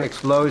Cambrian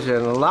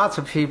explosion, lots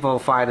of people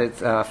find it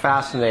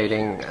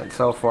fascinating and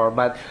so forth,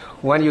 but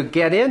when you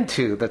get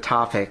into the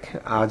topic,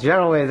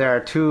 generally there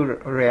are two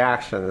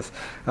reactions.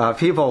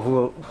 People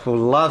who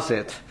loves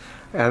it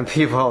and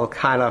people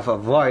kind of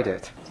avoid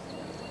it.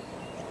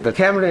 The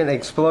Cambrian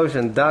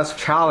explosion does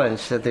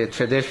challenge the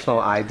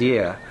traditional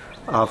idea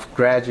of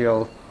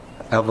gradual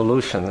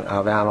evolution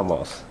of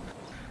animals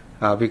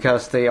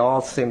because they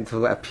all seem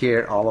to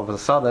appear all of a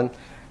sudden,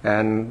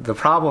 and the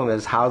problem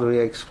is, how do we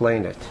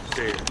explain it?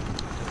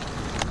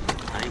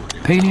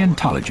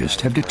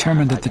 Paleontologists have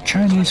determined that the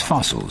Chinese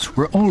fossils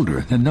were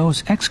older than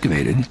those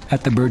excavated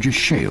at the Burgess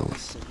Shale.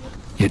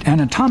 Yet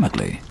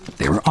anatomically,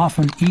 they were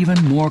often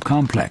even more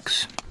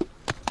complex.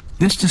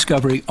 This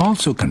discovery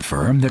also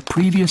confirmed that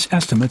previous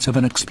estimates of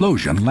an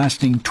explosion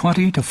lasting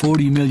 20 to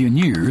 40 million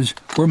years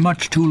were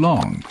much too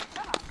long.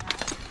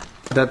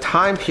 The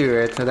time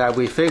period that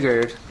we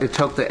figured it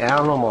took the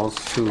animals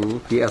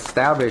to be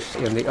established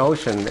in the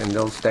ocean in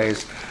those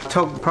days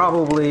took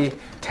probably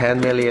 10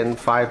 million,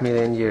 5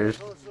 million years.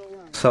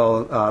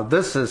 So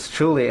this is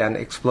truly an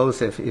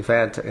explosive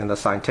event in the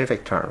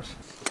scientific terms.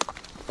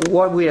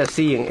 What we are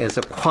seeing is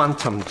a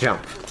quantum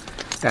jump.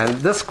 And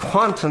this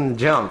quantum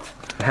jump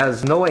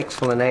has no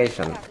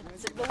explanation.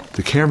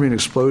 The Cambrian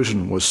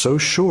explosion was so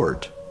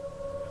short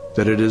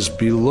that it is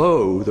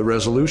below the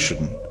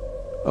resolution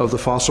of the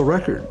fossil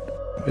record.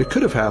 It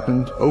could have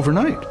happened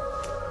overnight.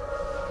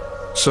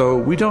 So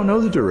we don't know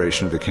the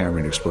duration of the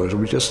Cambrian explosion.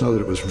 We just know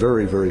that it was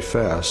very, very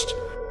fast.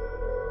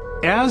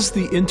 As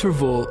the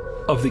interval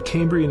of the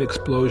Cambrian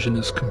explosion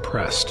is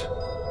compressed,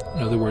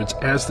 in other words,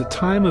 as the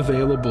time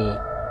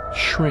available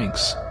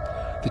shrinks,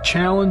 the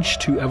challenge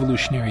to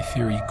evolutionary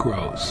theory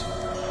grows,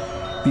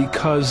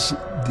 because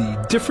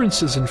the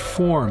differences in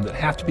form that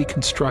have to be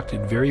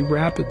constructed very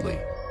rapidly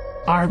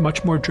are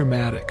much more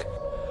dramatic.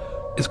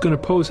 It's going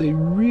to pose a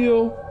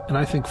real, and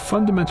I think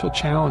fundamental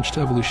challenge to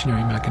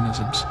evolutionary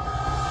mechanisms.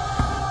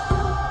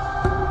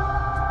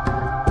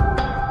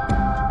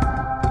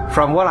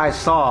 From what I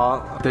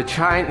saw, the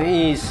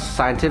Chinese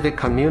scientific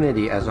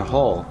community as a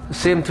whole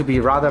seemed to be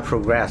rather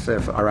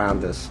progressive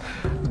around this.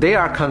 They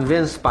are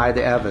convinced by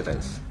the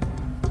evidence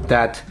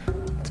that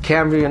the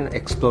Cambrian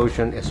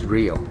explosion is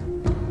real.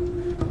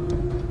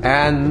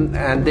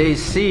 And they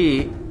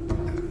see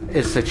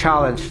it's a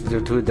challenge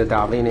to the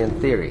Darwinian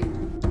theory.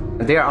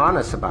 And they are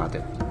honest about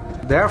it.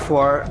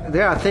 Therefore,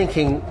 they are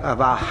thinking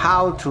about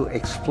how to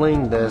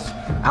explain this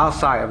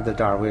outside of the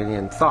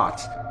Darwinian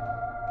thoughts.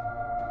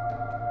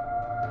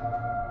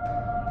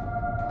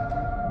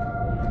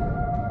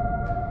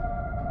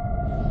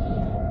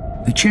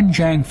 The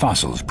Xinjiang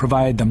fossils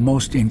provide the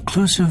most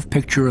inclusive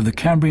picture of the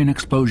Cambrian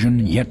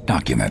explosion yet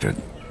documented.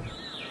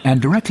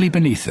 And directly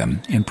beneath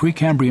them, in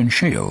Precambrian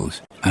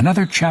shales,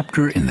 another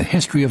chapter in the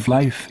history of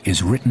life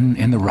is written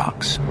in the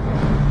rocks.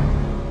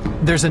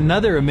 There's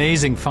another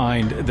amazing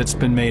find that's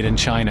been made in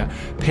China.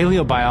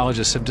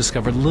 Paleobiologists have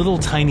discovered little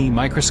tiny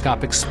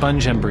microscopic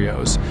sponge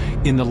embryos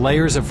in the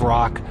layers of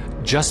rock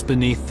just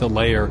beneath the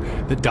layer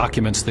that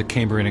documents the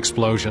Cambrian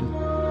explosion.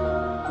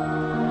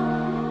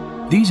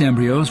 These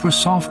embryos were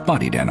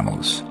soft-bodied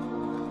animals.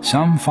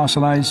 Some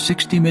fossilized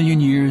 60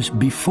 million years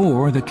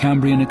before the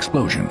Cambrian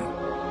explosion.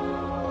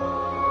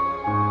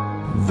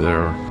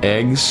 They're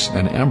eggs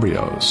and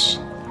embryos,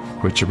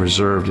 which are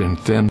preserved in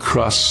thin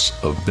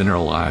crusts of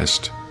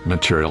mineralized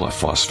material, a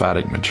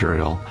phosphatic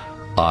material,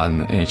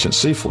 on ancient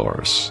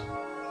seafloors,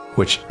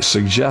 which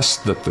suggests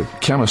that the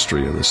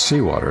chemistry of the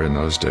seawater in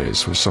those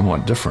days was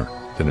somewhat different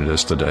than it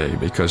is today,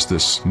 because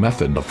this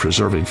method of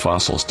preserving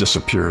fossils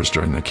disappears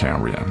during the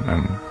Cambrian,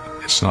 and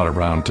it's not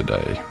around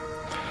today.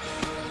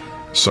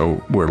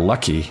 So we're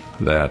lucky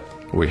that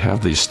We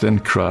have these thin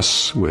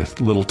crusts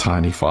with little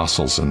tiny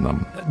fossils in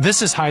them.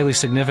 This is highly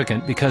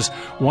significant because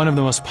one of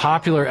the most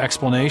popular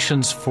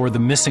explanations for the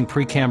missing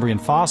Precambrian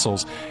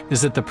fossils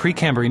is that the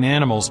Precambrian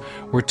animals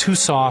were too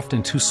soft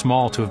and too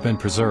small to have been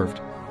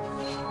preserved.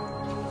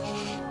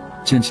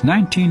 Since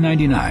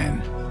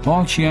 1999,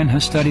 Paul Chien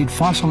has studied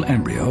fossil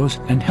embryos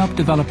and helped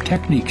develop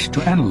techniques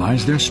to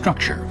analyze their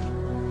structure.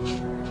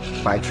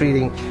 By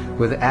treating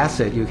with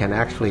acid, you can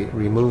actually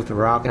remove the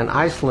rock and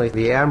isolate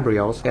the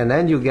embryos, and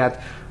then you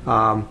get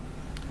a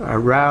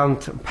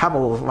round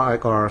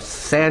pebble-like or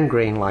sand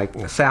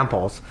grain-like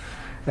samples.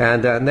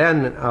 And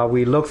then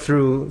we look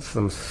through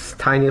some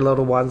tiny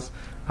little ones,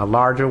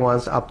 larger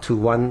ones up to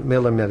 1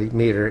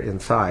 millimeter in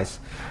size.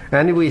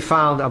 And we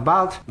found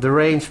about the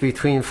range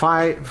between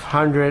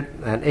 500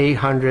 and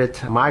 800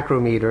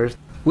 micrometers.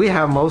 We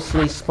have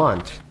mostly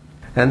sponge.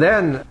 And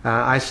then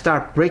I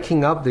start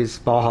breaking up these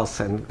balls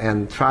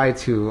and try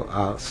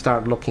to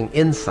start looking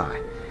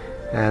inside.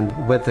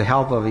 And with the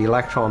help of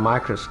electron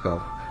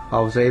microscope, I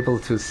was able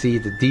to see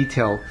the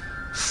detailed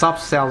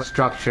subcell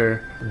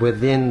structure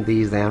within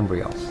these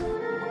embryos.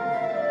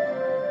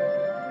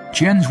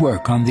 Chien's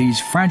work on these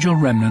fragile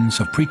remnants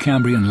of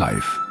Precambrian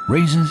life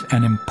raises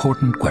an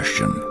important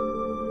question.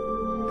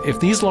 If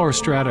these lower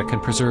strata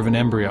can preserve an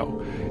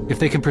embryo, if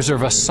they can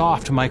preserve a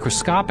soft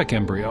microscopic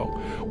embryo,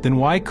 then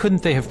why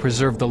couldn't they have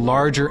preserved the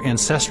larger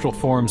ancestral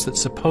forms that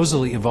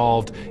supposedly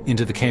evolved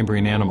into the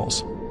Cambrian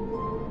animals?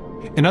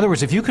 In other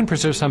words, if you can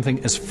preserve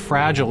something as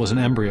fragile as an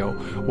embryo,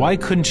 why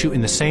couldn't you,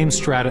 in the same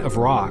strata of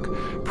rock,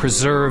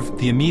 preserve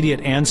the immediate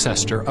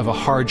ancestor of a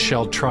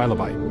hard-shelled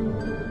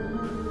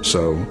trilobite?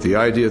 So the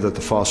idea that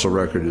the fossil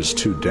record is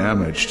too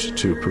damaged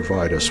to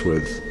provide us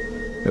with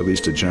at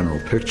least a general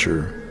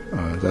picture,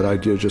 that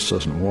idea just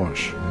doesn't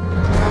wash.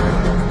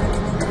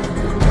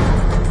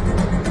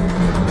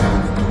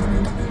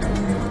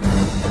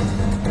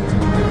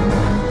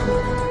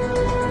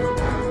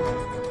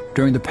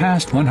 During the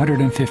past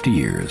 150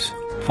 years,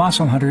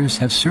 fossil hunters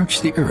have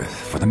searched the Earth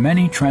for the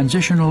many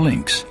transitional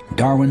links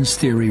Darwin's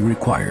theory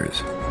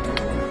requires.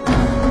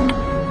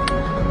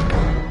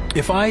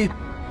 If I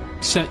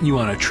sent you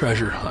on a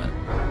treasure hunt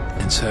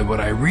and said, what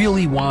I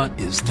really want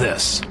is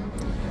this,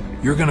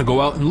 you're going to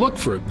go out and look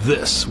for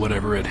this,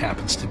 whatever it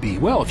happens to be.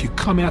 Well, if you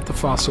come at the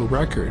fossil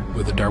record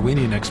with a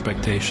Darwinian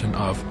expectation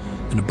of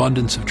an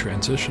abundance of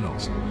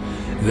transitionals,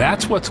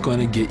 that's what's going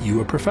to get you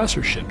a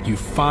professorship. You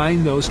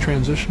find those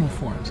transitional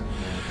forms.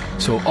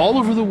 So all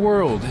over the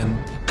world, in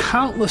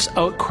countless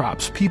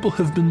outcrops, people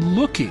have been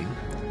looking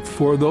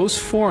for those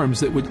forms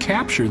that would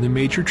capture the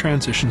major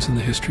transitions in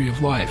the history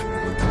of life.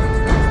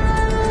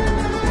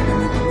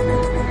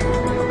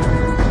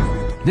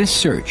 This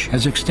search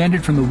has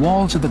extended from the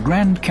walls of the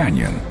Grand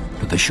Canyon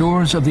to the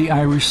shores of the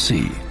Irish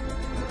Sea.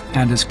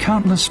 And as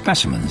countless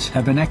specimens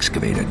have been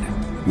excavated,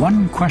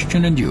 one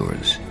question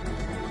endures.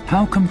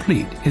 How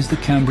complete is the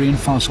Cambrian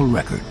fossil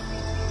record?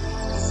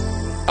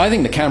 I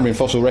think the Cambrian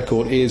fossil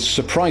record is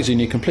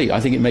surprisingly complete. I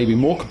think it may be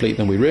more complete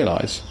than we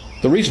realise.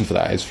 The reason for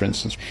that is, for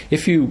instance,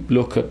 if you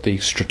look at the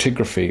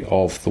stratigraphy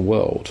of the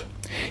world,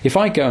 if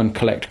I go and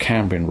collect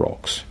Cambrian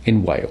rocks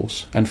in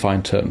Wales and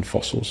find certain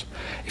fossils,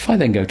 if I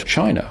then go to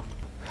China,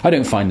 I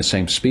don't find the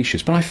same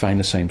species, but I find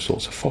the same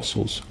sorts of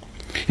fossils.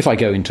 If I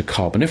go into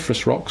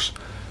Carboniferous rocks,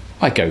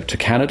 I go to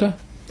Canada,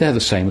 they're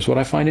the same as what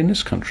I find in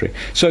this country.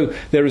 So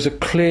there is a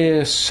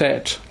clear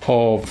set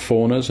of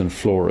faunas and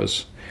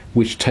floras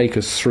which take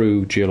us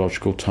through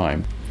geological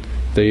time.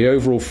 The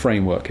overall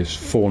framework is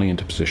falling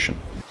into position.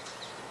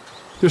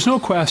 There's no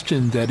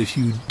question that if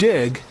you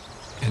dig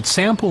and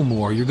sample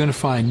more, you're going to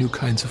find new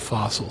kinds of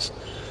fossils.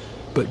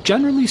 But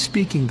generally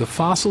speaking, the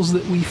fossils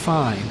that we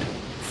find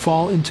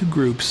fall into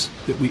groups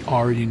that we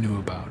already knew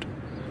about.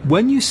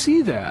 When you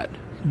see that,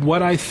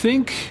 what I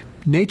think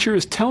nature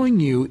is telling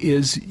you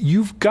is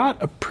you've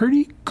got a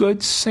pretty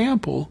good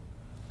sample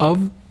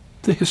of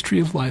the history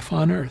of life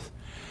on Earth.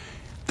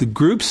 The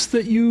groups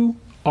that you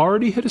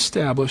already had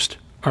established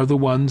are the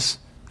ones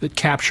that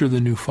capture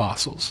the new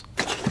fossils.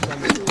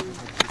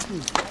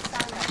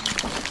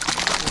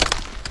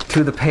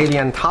 To the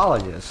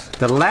paleontologists,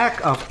 the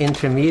lack of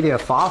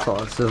intermediate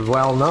fossils is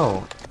well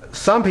known.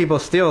 Some people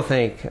still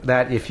think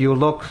that if you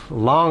look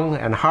long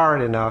and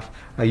hard enough,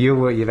 you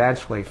will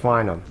eventually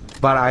find them.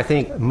 But I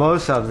think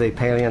most of the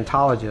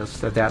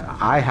paleontologists that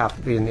I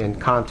have been in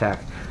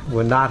contact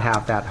would not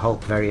have that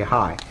hope very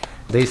high.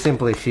 They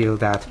simply feel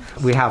that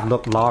we have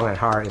looked long and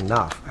hard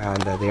enough, and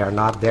they are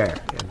not there.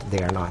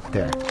 They are not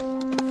there.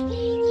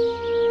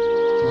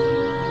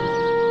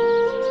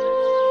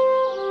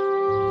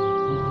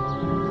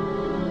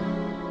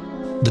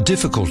 The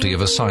difficulty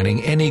of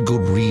assigning any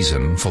good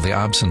reason for the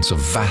absence of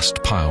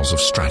vast piles of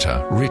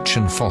strata, rich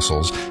in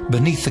fossils,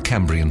 beneath the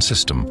Cambrian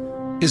system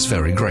is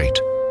very great.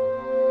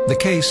 The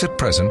case at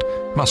present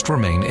must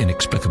remain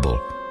inexplicable,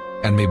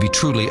 and may be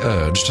truly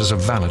urged as a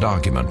valid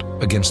argument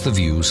against the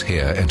views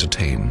here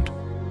entertained.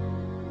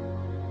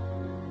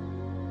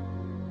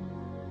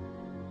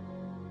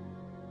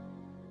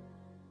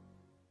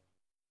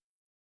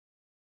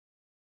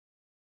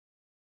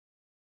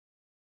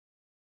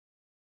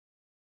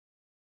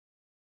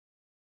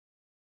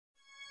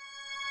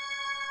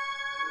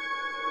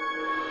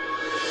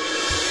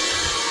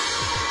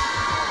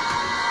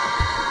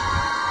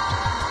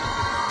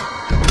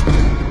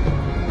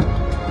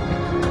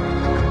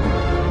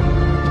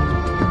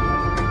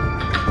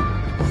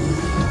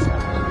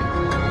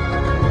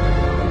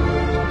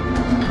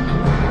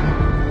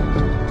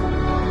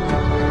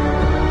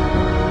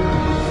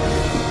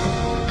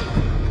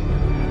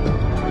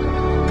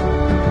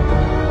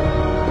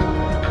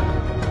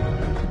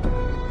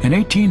 In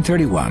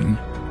 1831,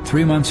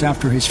 3 months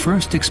after his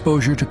first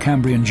exposure to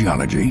Cambrian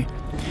geology,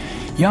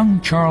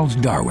 young Charles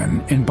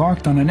Darwin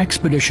embarked on an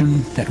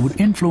expedition that would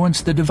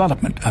influence the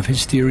development of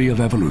his theory of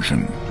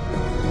evolution.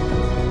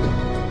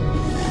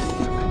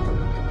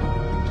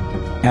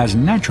 As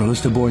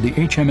naturalist aboard the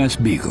HMS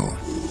Beagle,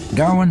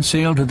 Darwin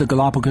sailed to the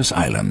Galapagos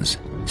Islands,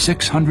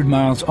 600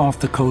 miles off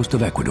the coast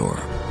of Ecuador.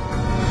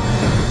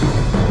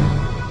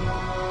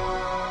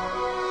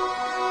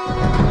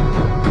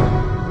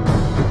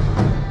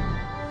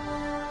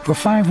 For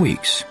 5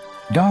 weeks,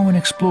 Darwin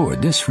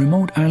explored this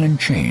remote island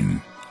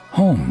chain,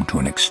 home to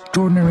an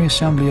extraordinary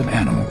assembly of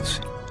animals.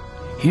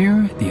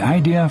 Here, the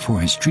idea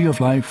for his tree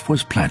of life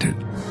was planted.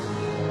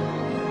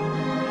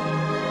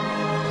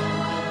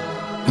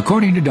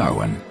 According to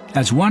Darwin,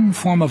 as one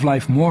form of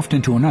life morphed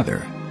into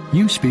another,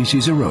 new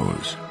species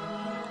arose.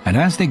 And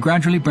as they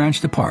gradually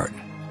branched apart,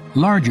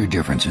 larger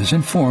differences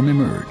in form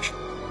emerged.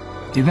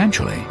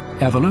 Eventually,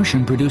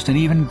 evolution produced an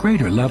even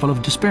greater level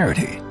of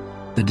disparity,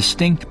 the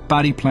distinct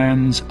body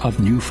plans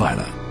of new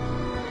phyla.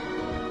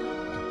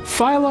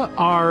 Phyla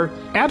are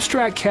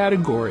abstract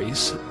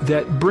categories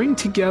that bring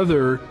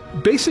together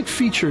basic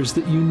features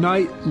that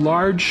unite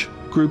large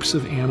groups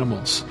of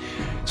animals.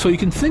 So you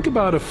can think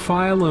about a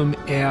phylum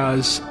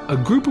as a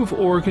group of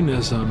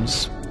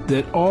organisms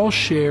that all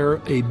share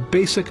a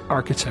basic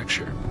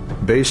architecture.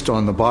 Based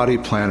on the body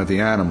plan of the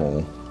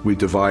animal, we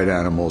divide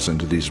animals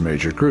into these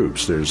major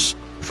groups. There's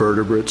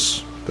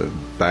vertebrates, the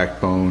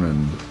backbone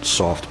and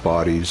soft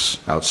bodies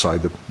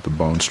outside the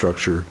bone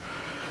structure.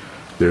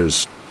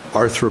 There's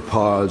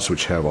arthropods,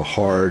 which have a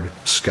hard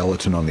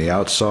skeleton on the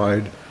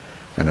outside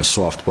and a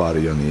soft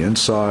body on the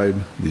inside.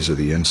 These are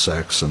the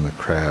insects and the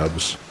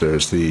crabs.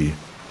 There's the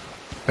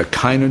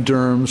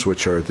echinoderms,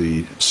 which are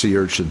the sea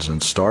urchins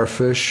and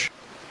starfish.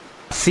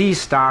 Sea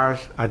stars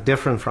are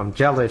different from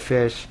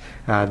jellyfish,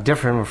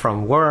 different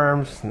from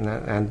worms,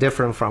 and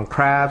different from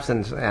crabs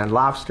and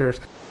lobsters.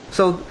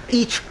 So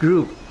each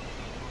group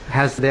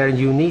has their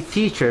unique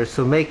features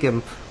to make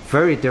them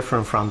very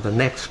different from the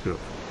next group.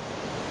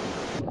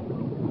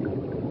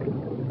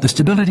 The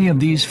stability of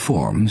these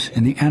forms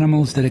in the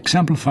animals that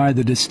exemplify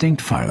the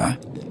distinct phyla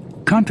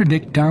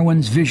contradict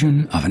Darwin's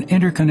vision of an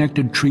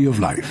interconnected tree of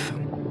life.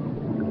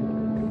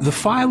 The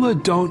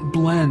phyla don't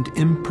blend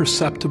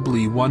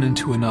imperceptibly one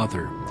into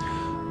another.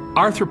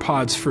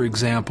 Arthropods, for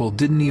example,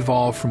 didn't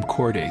evolve from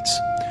chordates.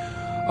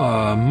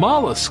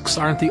 Mollusks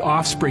aren't the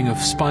offspring of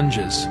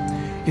sponges.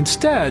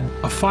 Instead,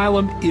 a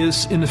phylum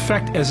is in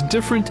effect as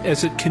different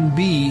as it can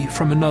be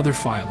from another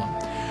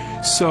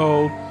phylum.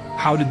 So,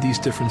 how did these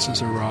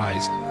differences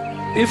arise?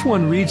 If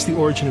one reads The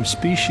Origin of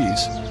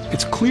Species,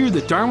 it's clear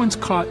that Darwin's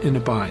caught in a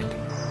bind.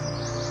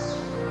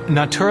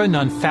 Natura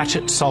non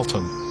facit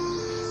saltum.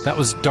 That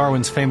was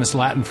Darwin's famous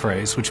Latin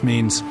phrase, which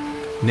means,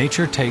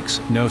 nature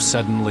takes no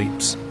sudden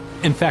leaps.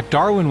 In fact,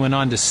 Darwin went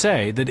on to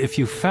say that if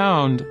you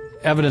found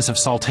evidence of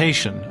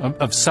saltation,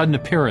 of sudden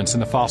appearance in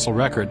the fossil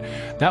record,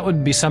 that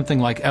would be something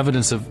like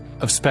evidence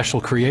of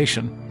special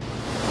creation.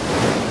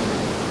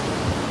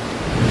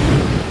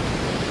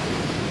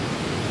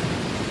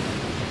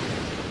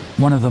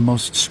 One of the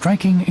most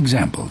striking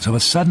examples of a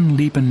sudden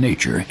leap in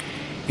nature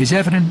is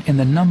evident in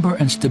the number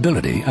and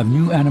stability of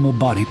new animal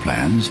body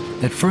plans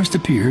that first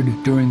appeared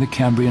during the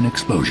Cambrian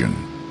Explosion.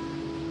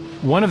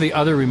 One of the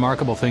other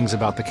remarkable things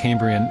about the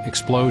Cambrian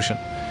Explosion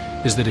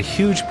is that a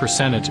huge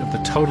percentage of the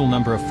total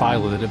number of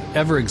phyla that have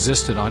ever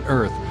existed on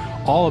Earth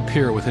all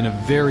appear within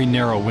a very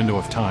narrow window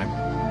of time.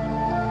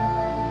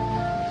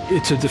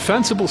 It's a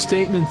defensible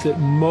statement that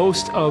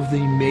most of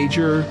the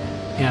major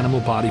animal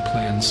body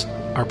plans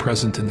are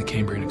present in the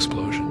Cambrian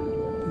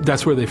Explosion.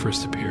 That's where they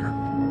first appear.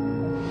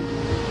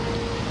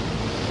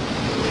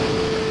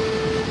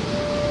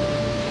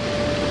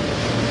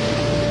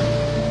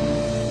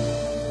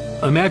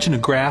 Imagine a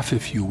graph,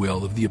 if you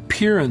will, of the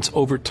appearance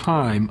over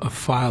time of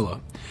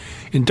phyla.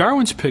 In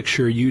Darwin's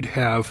picture, you'd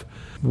have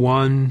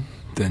 1,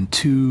 then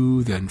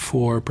 2, then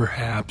 4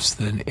 perhaps,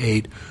 then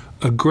 8,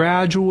 a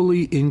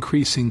gradually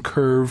increasing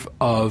curve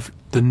of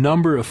the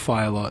number of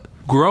phyla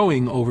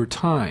growing over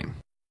time.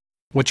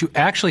 What you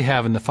actually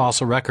have in the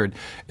fossil record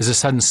is a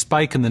sudden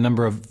spike in the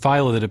number of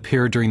phyla that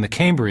appear during the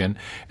Cambrian,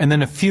 and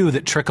then a few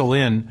that trickle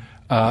in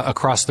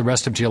across the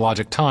rest of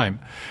geologic time.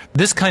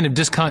 This kind of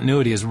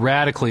discontinuity is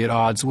radically at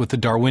odds with the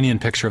Darwinian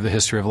picture of the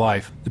history of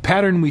life. The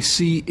pattern we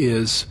see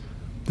is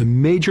the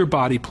major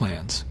body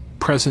plans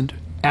present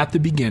at the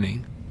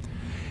beginning,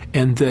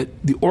 and that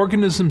the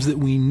organisms that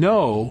we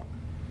know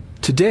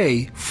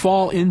today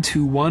fall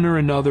into one or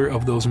another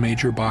of those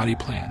major body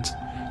plans.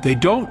 They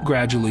don't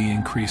gradually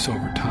increase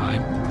over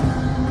time.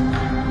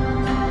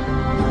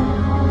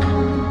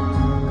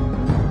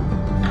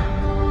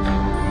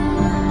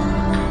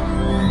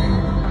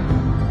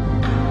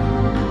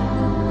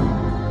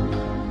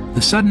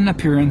 The sudden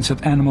appearance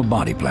of animal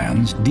body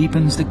plans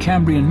deepens the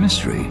Cambrian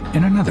mystery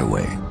in another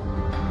way.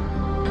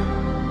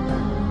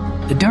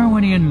 The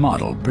Darwinian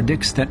model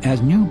predicts that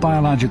as new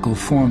biological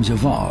forms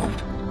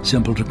evolved,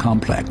 simple to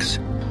complex,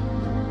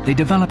 they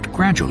developed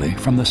gradually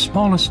from the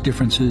smallest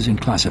differences in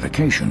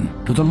classification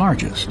to the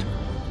largest,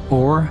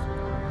 or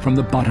from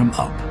the bottom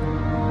up.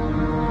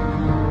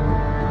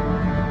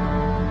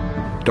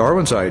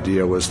 Darwin's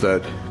idea was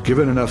that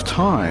given enough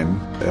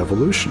time,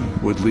 evolution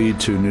would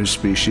lead to new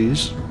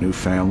species, new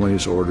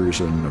families, orders,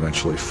 and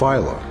eventually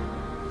phyla.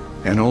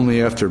 And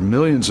only after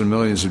millions and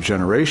millions of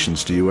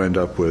generations do you end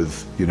up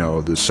with,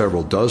 the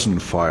several dozen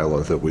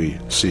phyla that we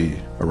see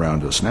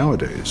around us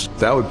nowadays.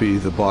 That would be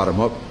the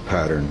bottom-up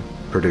pattern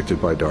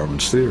predicted by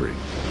Darwin's theory.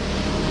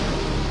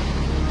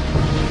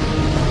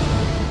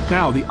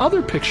 Now, the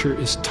other picture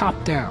is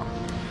top-down.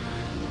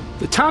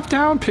 The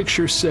top-down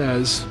picture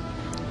says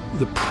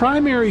the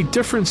primary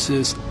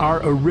differences are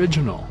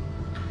original.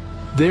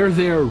 They're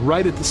there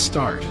right at the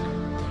start.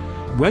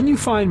 When you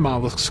find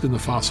mollusks in the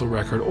fossil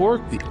record, or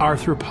the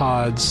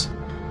arthropods,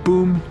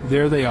 boom,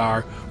 there they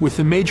are, with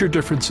the major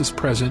differences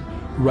present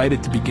right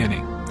at the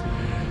beginning.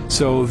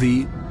 So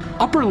the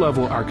upper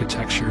level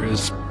architecture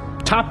is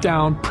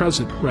top-down,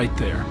 present right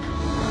there.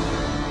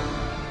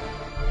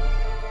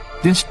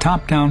 This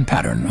top-down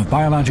pattern of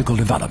biological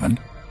development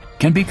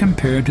can be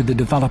compared to the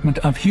development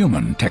of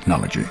human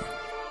technology.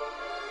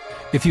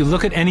 If you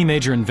look at any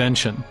major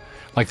invention,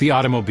 like the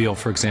automobile,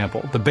 for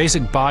example, the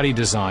basic body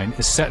design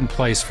is set in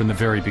place from the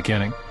very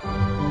beginning.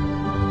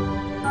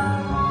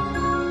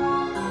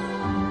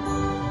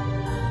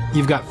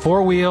 You've got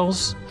 4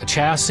 wheels, a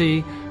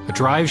chassis, a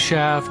drive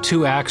shaft,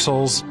 2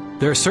 axles.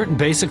 There are certain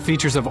basic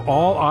features of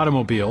all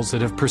automobiles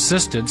that have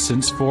persisted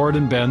since Ford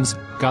and Benz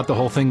got the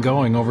whole thing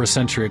going over a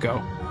century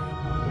ago.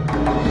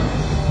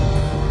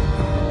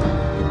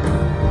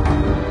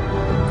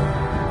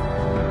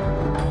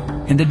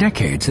 In the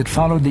decades that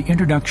followed the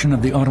introduction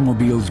of the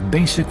automobile's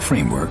basic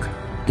framework,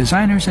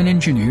 designers and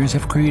engineers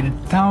have created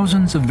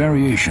thousands of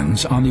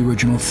variations on the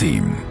original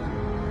theme.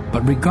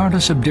 But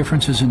regardless of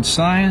differences in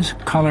size,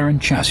 color,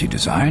 and chassis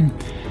design,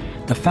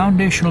 the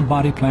foundational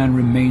body plan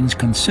remains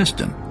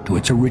consistent to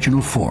its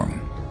original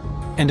form.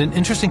 And an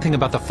interesting thing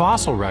about the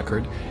fossil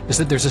record is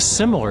that there's a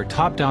similar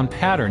top-down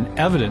pattern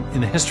evident in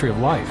the history of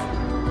life.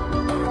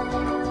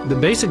 The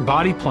basic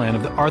body plan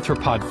of the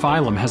arthropod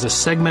phylum has a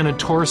segmented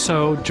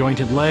torso,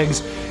 jointed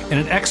legs, and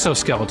an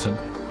exoskeleton,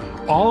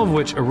 all of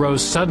which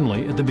arose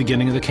suddenly at the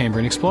beginning of the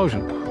Cambrian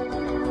Explosion.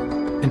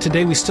 And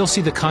today we still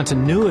see the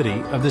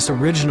continuity of this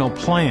original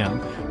plan,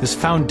 this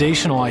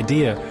foundational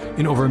idea,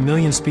 in over 1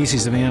 million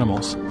species of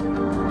animals.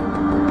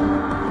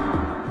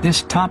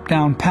 This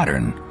top-down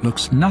pattern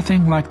looks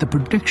nothing like the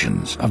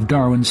predictions of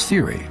Darwin's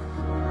theory.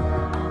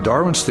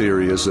 Darwin's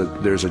theory is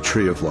that there's a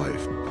tree of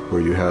life,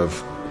 where you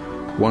have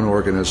one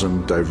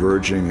organism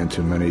diverging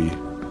into many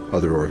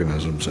other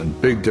organisms and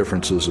big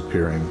differences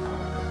appearing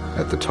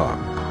at the top.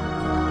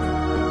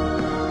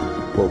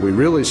 What we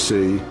really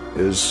see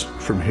is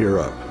from here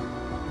up.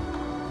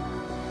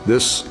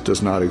 This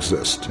does not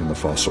exist in the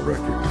fossil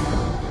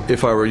record.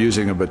 If I were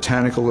using a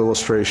botanical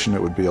illustration,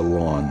 it would be a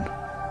lawn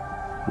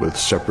with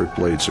separate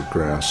blades of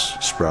grass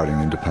sprouting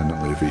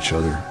independently of each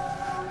other.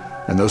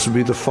 And those would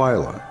be the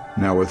phyla.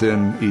 Now,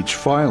 within each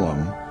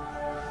phylum,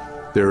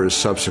 there is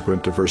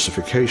subsequent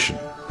diversification,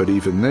 but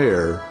even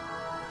there,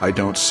 I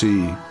don't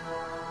see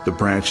the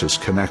branches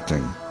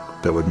connecting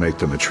that would make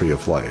them a tree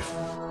of life.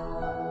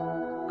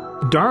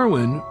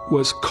 Darwin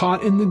was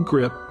caught in the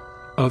grip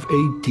of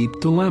a deep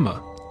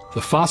dilemma.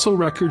 The fossil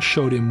record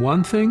showed him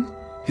one thing,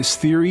 his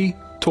theory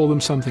told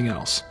him something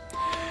else.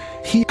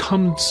 He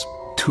comes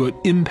to an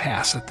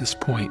impasse at this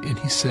point, and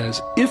he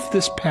says, if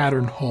this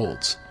pattern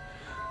holds,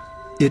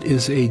 it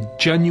is a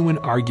genuine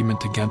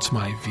argument against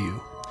my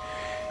view.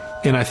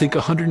 And I think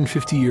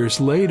 150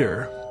 years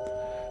later,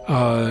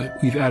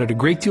 we've added a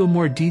great deal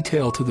more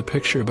detail to the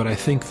picture, but I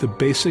think the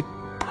basic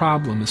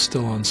problem is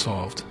still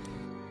unsolved.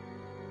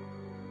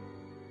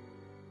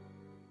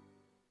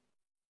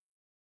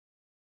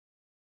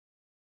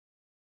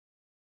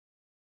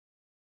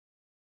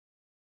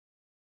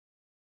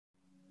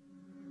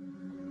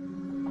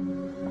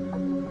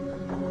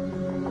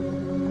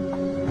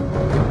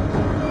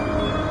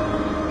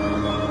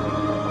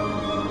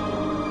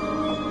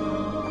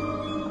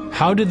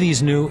 How did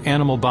these new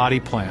animal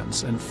body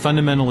plans and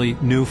fundamentally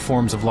new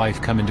forms of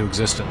life come into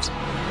existence?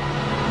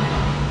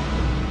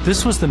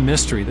 This was the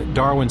mystery that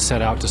Darwin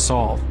set out to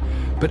solve,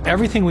 but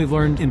everything we've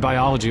learned in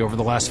biology over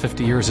the last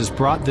 50 years has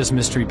brought this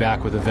mystery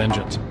back with a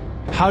vengeance.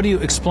 How do you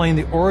explain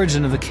the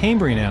origin of the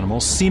Cambrian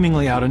animals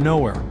seemingly out of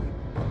nowhere?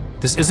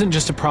 This isn't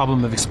just a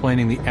problem of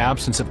explaining the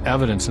absence of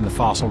evidence in the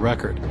fossil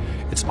record.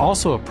 It's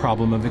also a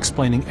problem of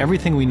explaining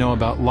everything we know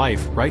about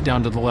life, right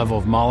down to the level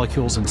of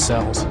molecules and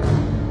cells.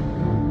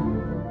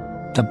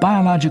 The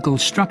biological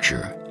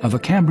structure of a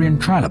Cambrian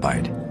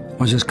trilobite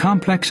was as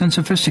complex and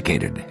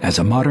sophisticated as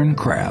a modern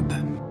crab.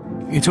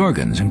 Its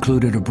organs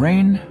included a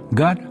brain,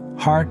 gut,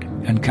 heart,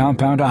 and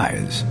compound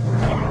eyes.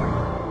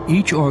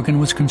 Each organ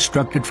was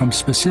constructed from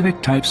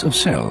specific types of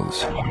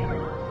cells.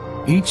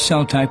 Each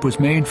cell type was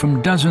made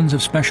from dozens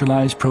of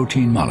specialized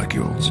protein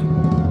molecules.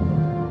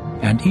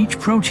 And each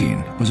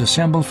protein was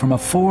assembled from a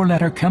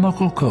 4-letter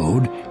chemical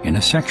code in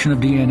a section of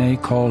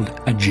DNA called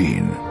a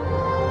gene.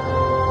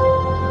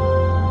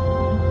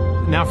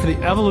 Now, for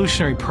the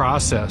evolutionary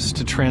process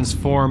to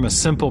transform a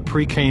simple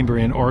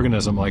Precambrian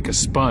organism like a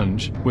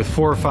sponge with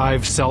 4 or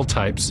 5 cell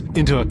types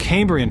into a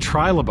Cambrian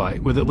trilobite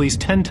with at least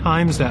 10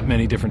 times that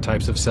many different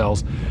types of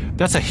cells,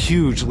 that's a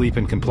huge leap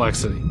in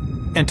complexity.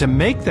 And to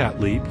make that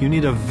leap, you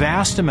need a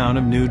vast amount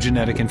of new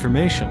genetic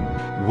information.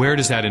 Where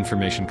does that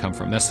information come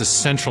from? That's the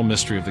central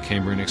mystery of the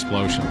Cambrian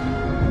explosion.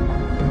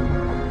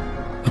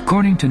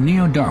 According to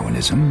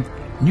neo-Darwinism,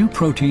 new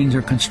proteins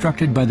are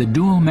constructed by the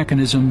dual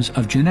mechanisms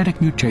of genetic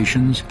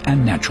mutations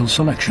and natural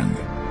selection.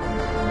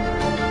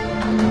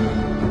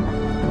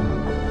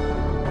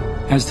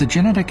 As the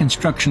genetic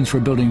instructions for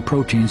building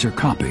proteins are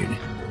copied,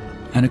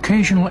 an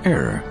occasional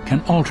error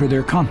can alter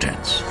their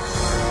contents.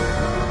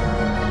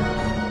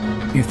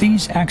 If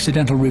these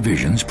accidental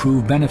revisions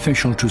prove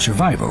beneficial to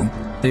survival,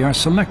 they are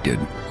selected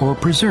or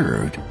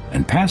preserved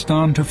and passed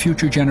on to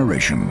future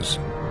generations.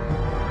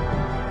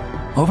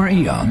 Over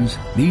eons,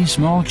 these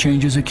small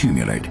changes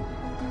accumulate,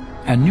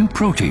 and new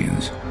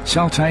proteins,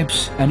 cell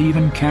types, and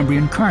even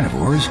Cambrian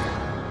carnivores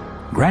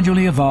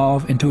gradually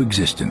evolve into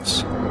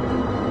existence.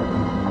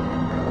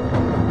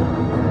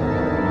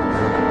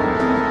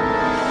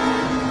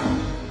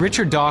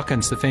 Richard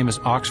Dawkins, the famous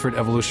Oxford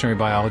evolutionary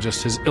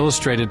biologist, has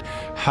illustrated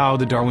how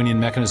the Darwinian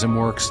mechanism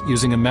works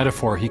using a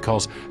metaphor he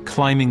calls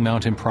climbing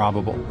Mount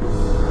Improbable.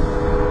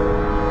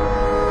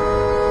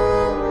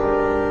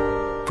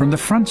 From the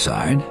front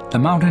side, the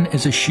mountain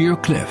is a sheer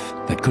cliff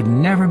that could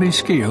never be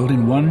scaled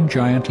in one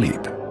giant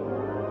leap.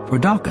 For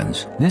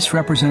Dawkins, this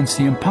represents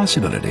the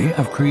impossibility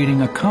of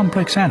creating a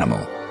complex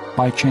animal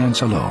by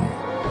chance alone.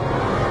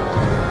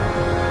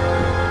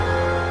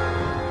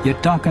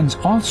 Yet Dawkins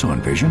also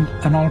envisioned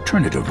an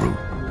alternative route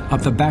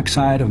up the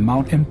backside of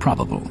Mount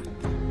Improbable,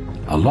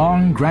 a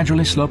long,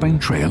 gradually sloping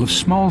trail of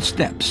small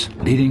steps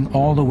leading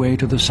all the way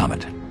to the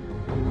summit.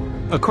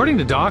 According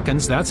to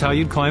Dawkins, that's how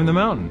you'd climb the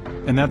mountain.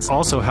 And that's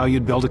also how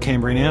you'd build a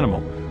Cambrian animal,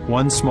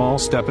 one small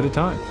step at a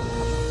time.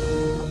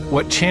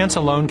 What chance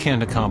alone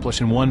can't accomplish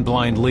in one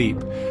blind leap,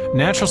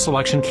 natural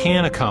selection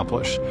can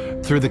accomplish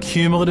through the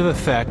cumulative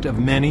effect of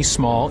many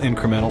small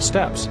incremental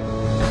steps.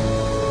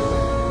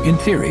 In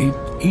theory,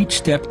 each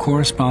step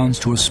corresponds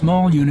to a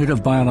small unit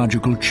of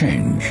biological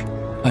change,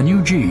 a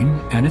new gene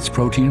and its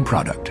protein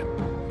product.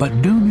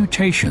 But do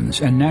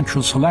mutations and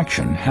natural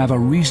selection have a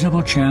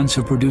reasonable chance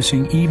of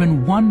producing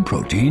even one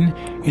protein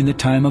in the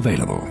time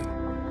available?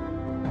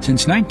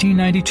 Since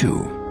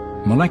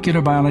 1992,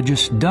 molecular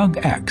biologist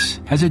Doug X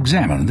has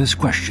examined this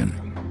question.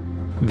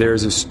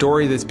 There's a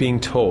story that's being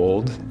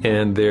told,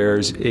 and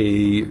there's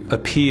an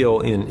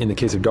appeal in the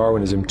case of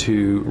Darwinism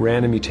to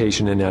random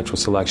mutation and natural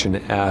selection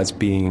as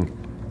being,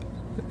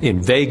 in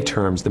vague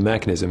terms, the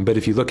mechanism. But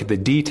if you look at the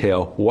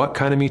detail, what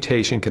kind of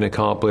mutation can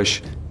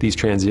accomplish these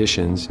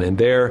transitions? And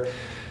there,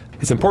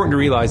 it's important to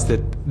realize that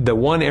the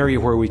one area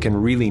where we can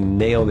really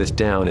nail this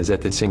down is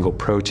at the single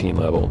protein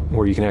level,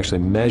 where you can actually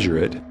measure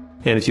it.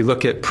 And if you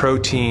look at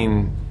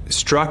protein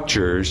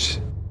structures,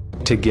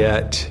 to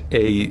get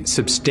a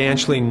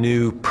substantially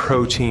new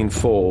protein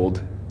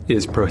fold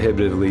is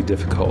prohibitively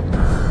difficult.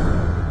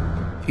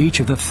 Each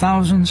of the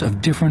thousands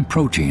of different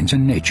proteins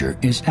in nature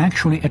is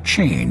actually a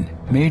chain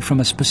made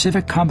from a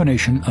specific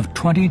combination of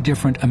 20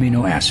 different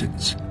amino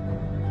acids.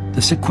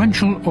 The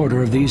sequential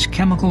order of these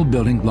chemical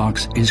building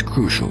blocks is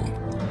crucial,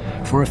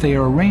 for if they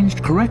are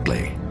arranged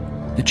correctly,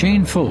 the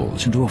chain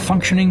folds into a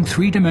functioning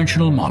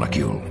three-dimensional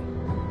molecule.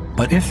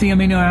 But if the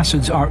amino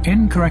acids are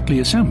incorrectly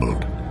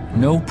assembled,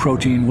 no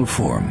protein will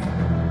form.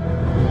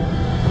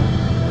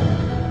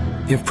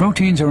 If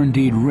proteins are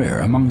indeed rare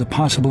among the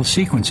possible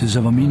sequences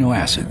of amino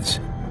acids,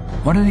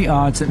 what are the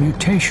odds that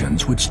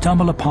mutations would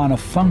stumble upon a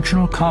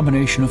functional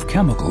combination of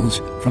chemicals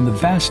from the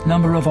vast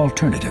number of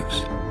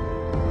alternatives?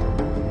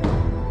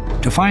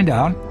 To find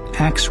out,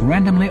 X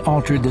randomly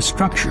altered the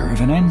structure of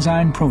an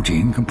enzyme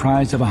protein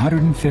comprised of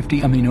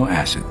 150 amino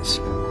acids.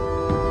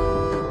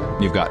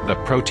 You've got the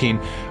protein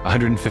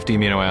 150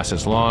 amino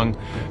acids long,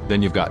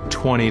 then you've got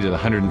 20 to the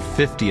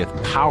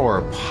 150th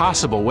power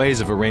possible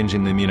ways of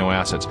arranging the amino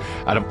acids.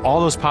 Out of all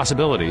those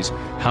possibilities,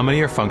 how many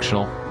are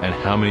functional and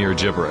how many are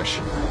gibberish?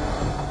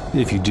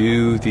 If you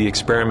do the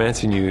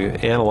experiments and you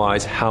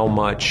analyze how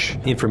much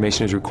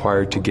information is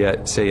required to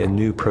get, say, a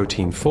new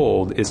protein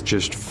fold, it's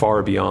just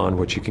far beyond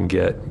what you can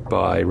get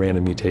by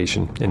random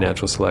mutation and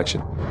natural selection.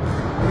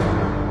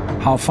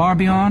 How far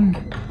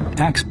beyond?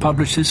 X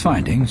published his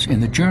findings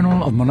in the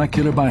Journal of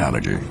Molecular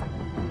Biology.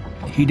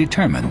 He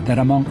determined that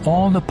among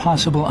all the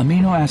possible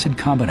amino acid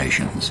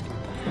combinations,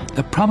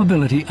 the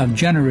probability of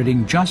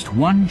generating just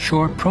one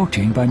short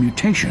protein by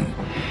mutation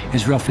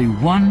is roughly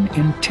 1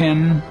 in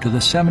 10 to the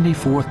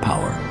 74th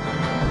power,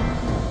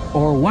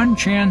 or 1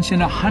 chance in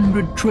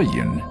 100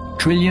 trillion,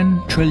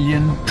 trillion,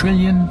 trillion,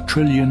 trillion,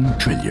 trillion,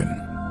 trillion.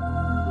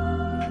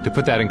 To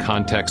put that in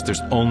context,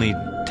 there's only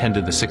 10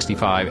 to the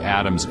 65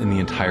 atoms in the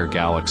entire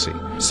galaxy.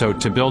 So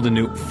to build a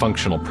new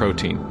functional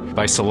protein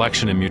by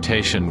selection and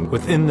mutation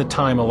within the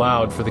time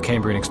allowed for the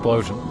Cambrian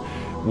explosion,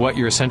 what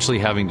you're essentially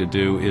having to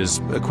do is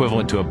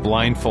equivalent to a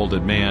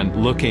blindfolded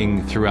man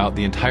looking throughout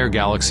the entire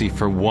galaxy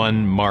for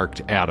one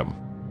marked atom.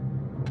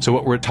 So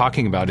what we're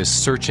talking about is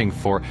searching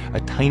for a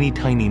tiny,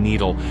 tiny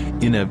needle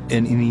in an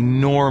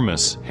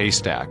enormous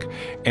haystack,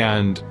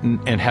 and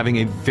having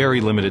a very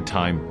limited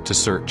time to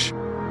search.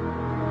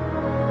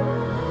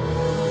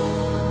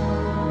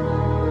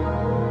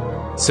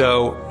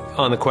 So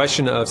on the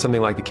question of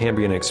something like the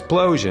Cambrian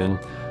explosion,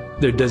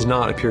 there does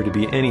not appear to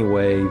be any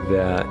way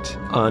that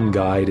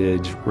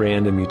unguided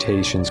random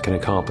mutations can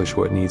accomplish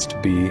what needs to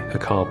be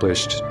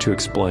accomplished to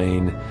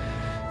explain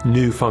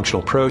new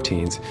functional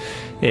proteins.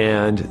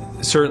 And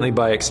certainly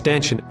by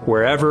extension,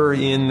 wherever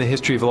in the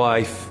history of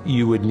life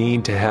you would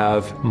need to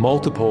have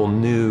multiple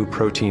new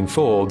protein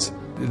folds,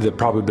 the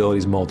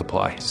probabilities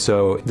multiply.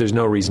 So there's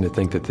no reason to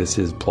think that this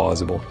is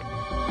plausible.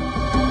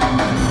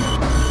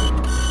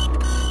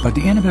 But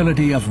the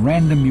inability of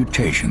random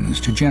mutations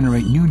to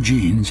generate new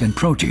genes and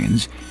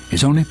proteins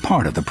is only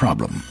part of the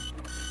problem.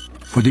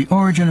 For the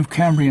origin of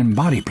Cambrian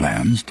body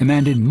plans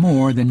demanded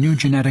more than new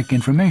genetic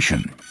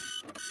information.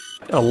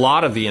 A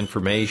lot of the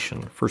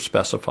information for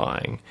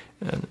specifying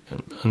an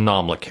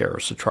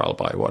anomalocaris, a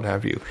trilobite, what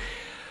have you,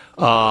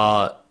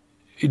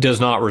 it does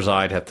not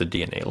reside at the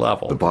DNA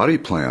level. The body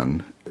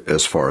plan,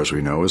 as far as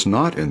we know, is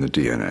not in the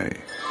DNA.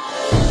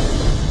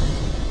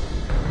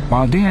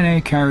 While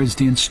DNA carries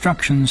the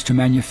instructions to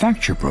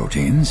manufacture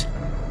proteins,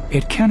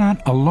 it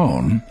cannot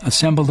alone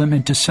assemble them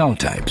into cell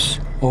types,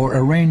 or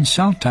arrange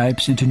cell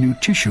types into new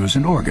tissues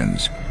and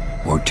organs,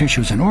 or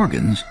tissues and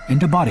organs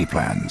into body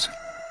plans.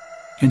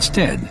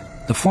 Instead,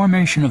 the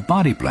formation of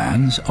body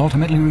plans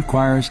ultimately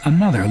requires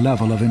another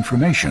level of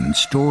information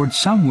stored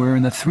somewhere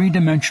in the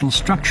three-dimensional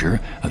structure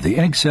of the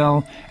egg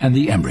cell and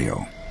the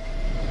embryo.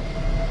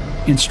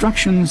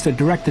 Instructions that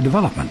direct the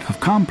development of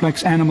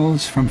complex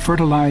animals from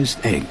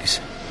fertilized eggs.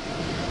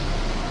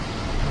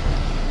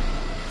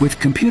 With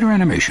computer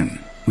animation,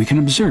 we can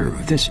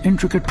observe this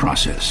intricate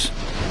process.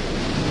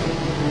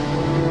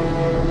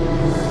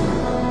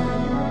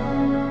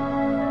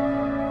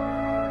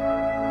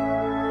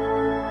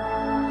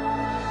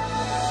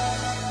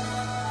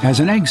 As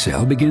an egg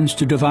cell begins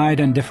to divide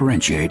and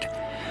differentiate,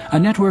 a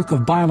network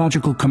of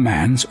biological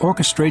commands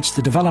orchestrates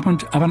the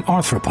development of an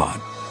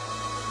arthropod.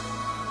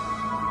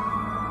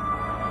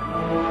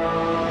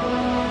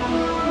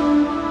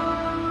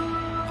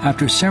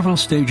 After several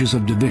stages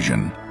of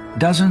division,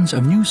 dozens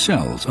of new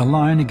cells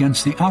align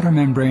against the outer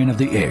membrane of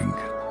the egg.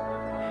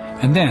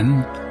 And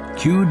then,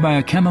 cued by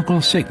a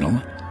chemical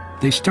signal,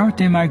 they start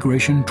their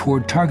migration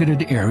toward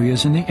targeted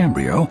areas in the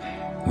embryo,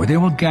 where they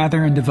will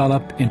gather and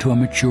develop into a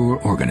mature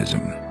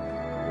organism.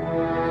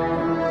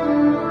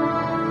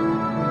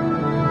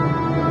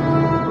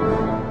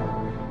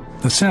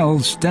 The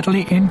cells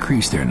steadily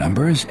increase their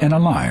numbers and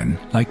align,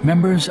 like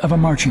members of a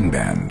marching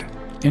band,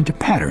 into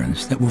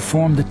patterns that will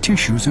form the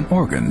tissues and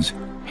organs,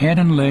 head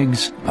and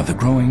legs of the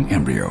growing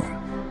embryo.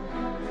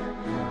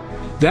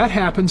 That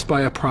happens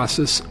by a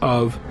process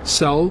of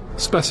cell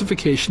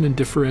specification and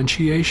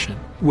differentiation,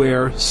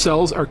 where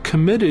cells are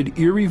committed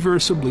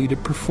irreversibly to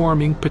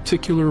performing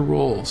particular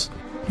roles.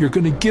 You're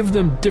going to give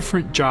them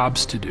different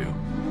jobs to do.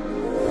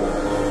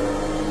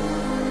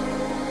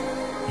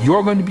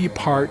 You're going to be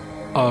part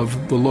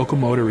of the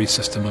locomotory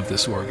system of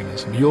this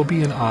organism. You'll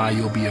be an eye,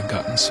 you'll be a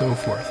gut, and so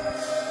forth.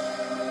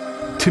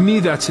 To me,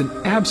 that's an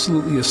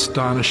absolutely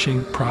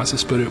astonishing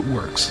process, but it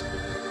works.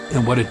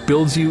 And what it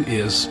builds you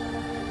is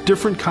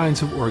different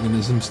kinds of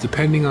organisms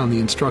depending on the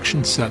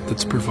instruction set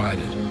that's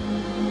provided.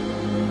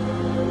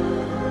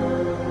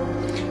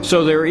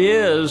 So there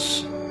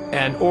is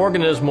an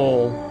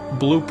organismal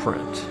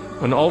blueprint,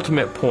 an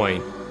ultimate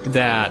point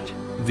that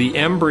the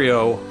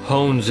embryo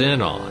hones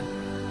in on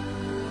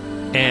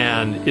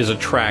and is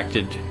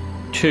attracted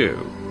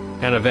to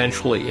and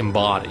eventually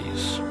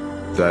embodies.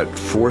 That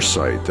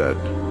foresight, that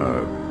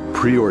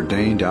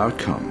preordained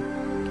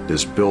outcome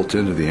is built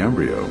into the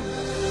embryo.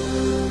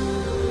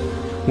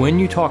 When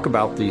you talk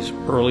about these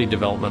early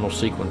developmental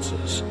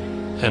sequences,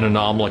 and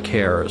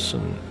anomalocaris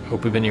and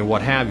Opavinia,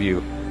 what have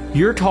you,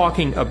 you're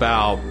talking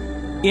about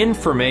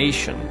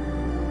information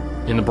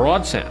in the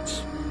broad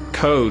sense,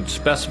 codes,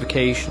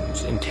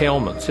 specifications,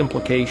 entailments,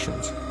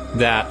 implications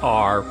that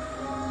are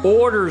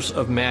orders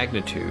of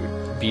magnitude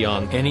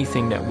beyond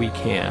anything that we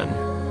can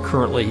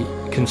currently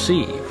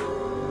conceive.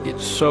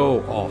 It's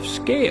so off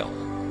scale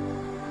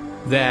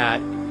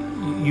that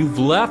you've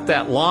left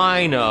that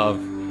line of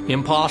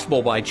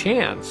impossible by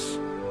chance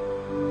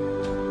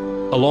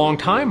a long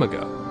time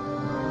ago.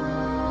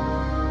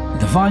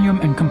 The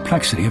volume and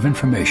complexity of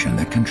information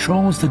that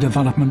controls the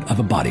development of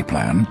a body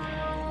plan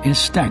is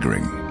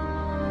staggering,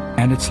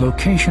 and its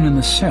location in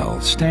the cell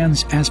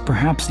stands as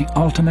perhaps the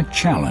ultimate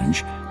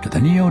challenge to the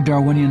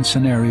neo-Darwinian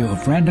scenario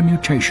of random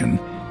mutation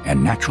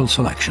and natural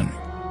selection.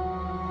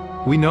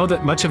 We know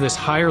that much of this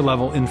higher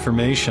level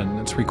information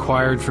that's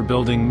required for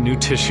building new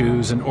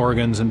tissues and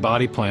organs and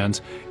body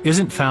plans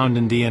isn't found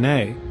in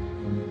DNA.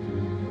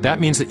 That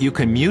means that you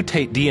can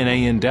mutate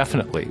DNA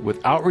indefinitely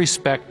without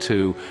respect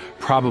to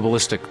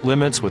probabilistic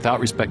limits, without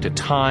respect to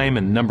time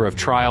and number of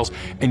trials,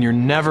 and you're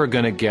never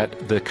going to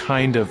get the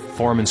kind of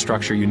form and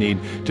structure you need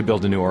to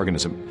build a new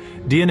organism.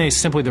 DNA is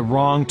simply the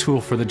wrong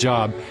tool for the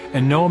job,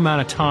 and no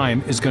amount of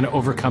time is going to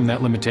overcome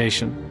that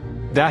limitation.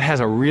 That has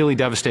a really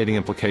devastating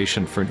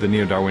implication for the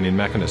neo-Darwinian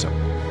mechanism.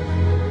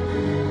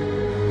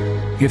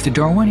 If the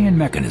Darwinian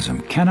mechanism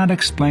cannot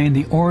explain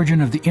the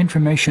origin of the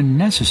information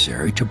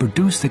necessary to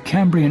produce the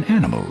Cambrian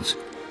animals,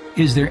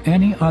 is there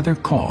any other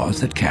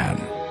cause that can?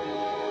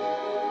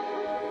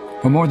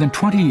 For more than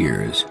 20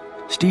 years,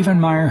 Stephen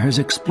Meyer has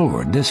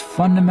explored this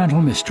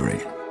fundamental mystery.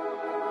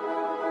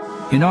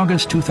 In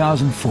August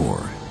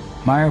 2004,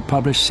 Meyer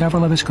published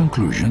several of his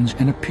conclusions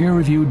in a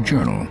peer-reviewed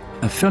journal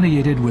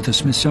affiliated with the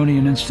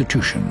Smithsonian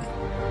Institution.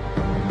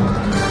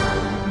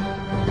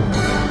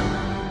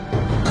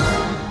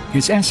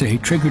 His essay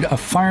triggered a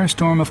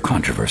firestorm of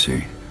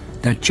controversy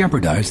that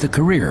jeopardized the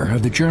career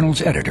of the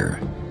journal's editor,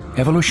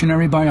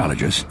 evolutionary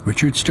biologist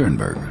Richard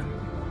Sternberg.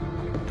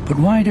 But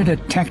why did a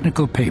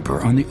technical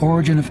paper on the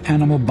origin of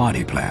animal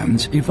body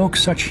plans evoke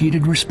such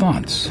heated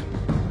response?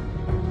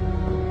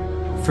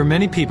 For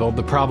many people,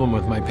 the problem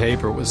with my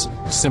paper was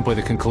simply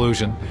the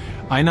conclusion.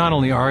 I not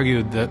only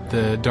argued that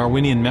the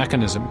Darwinian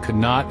mechanism could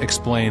not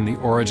explain the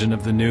origin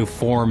of the new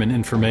form and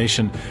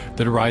information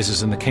that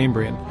arises in the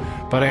Cambrian,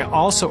 but I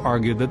also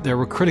argued that there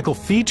were critical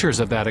features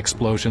of that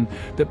explosion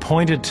that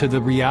pointed to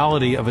the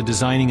reality of a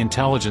designing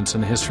intelligence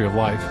in the history of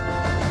life.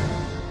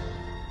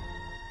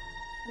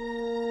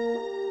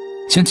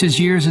 Since his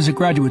years as a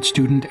graduate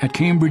student at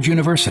Cambridge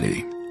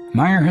University,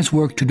 Meyer has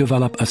worked to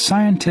develop a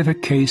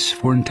scientific case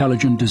for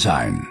intelligent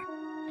design.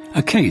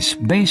 A case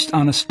based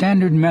on a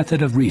standard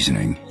method of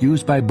reasoning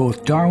used by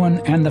both Darwin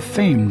and the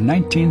famed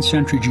 19th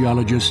century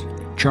geologist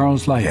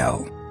Charles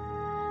Lyell.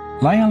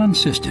 Lyell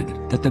insisted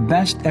that the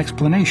best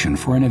explanation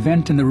for an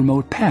event in the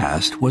remote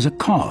past was a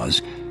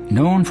cause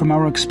known from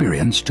our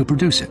experience to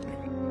produce it.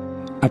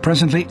 A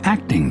presently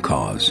acting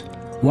cause,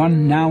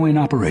 one now in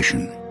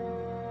operation.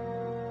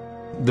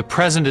 The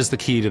present is the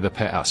key to the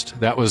past.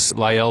 That was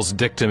Lyell's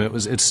dictum.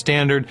 It's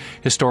standard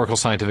historical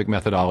scientific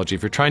methodology.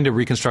 If you're trying to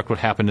reconstruct what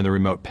happened in the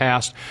remote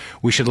past,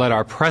 we should let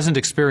our present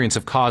experience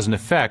of cause and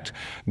effect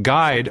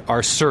guide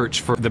our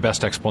search for the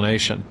best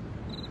explanation.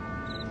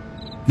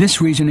 This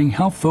reasoning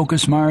helped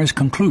focus Meyer's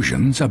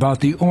conclusions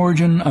about the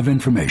origin of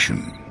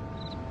information.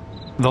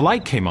 The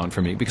light came on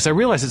for me because I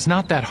realized it's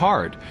not that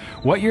hard.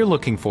 What you're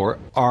looking for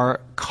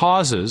are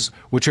causes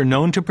which are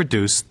known to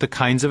produce the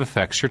kinds of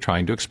effects you're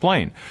trying to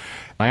explain.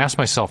 I asked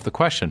myself the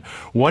question,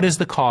 what is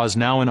the cause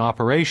now in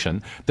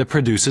operation that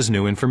produces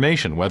new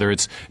information, whether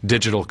it's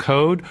digital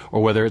code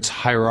or whether it's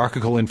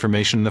hierarchical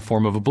information in the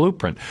form of a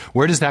blueprint?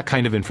 Where does that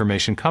kind of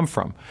information come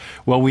from?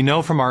 Well, we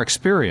know from our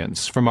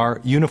experience, from our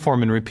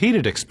uniform and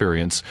repeated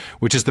experience,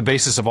 which is the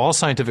basis of all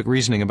scientific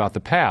reasoning about the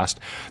past,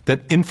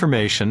 that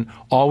information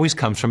always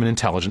comes from an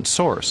intelligent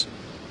source.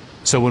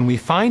 So when we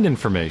find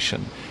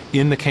information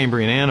in the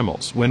Cambrian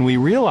animals, when we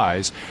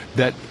realize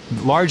that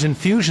large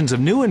infusions of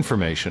new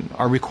information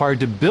are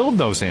required to build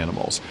those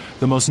animals,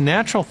 the most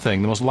natural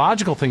thing, the most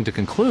logical thing to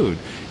conclude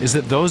is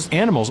that those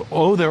animals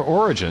owe their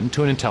origin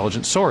to an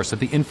intelligent source,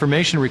 that the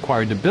information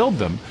required to build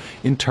them,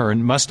 in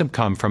turn, must have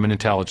come from an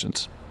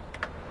intelligence.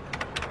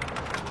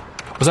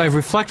 As I've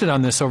reflected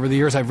on this over the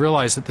years, I've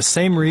realized that the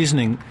same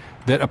reasoning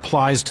that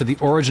applies to the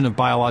origin of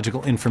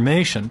biological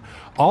information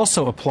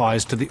also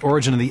applies to the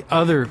origin of the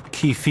other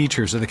key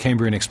features of the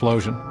Cambrian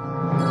explosion.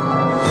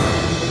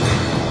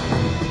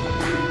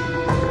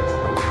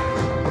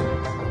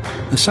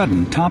 The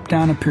sudden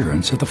top-down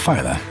appearance of the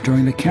phyla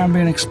during the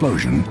Cambrian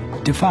explosion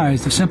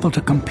defies the simple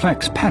to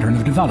complex pattern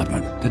of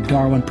development that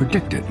Darwin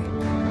predicted.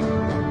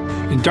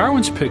 In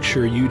Darwin's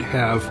picture, you'd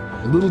have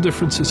little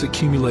differences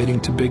accumulating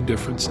to big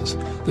differences.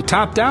 The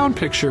top-down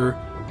picture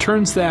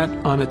turns that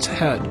on its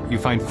head. You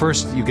find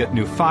first you get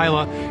new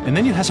phyla, and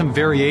then you have some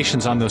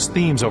variations on those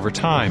themes over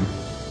time.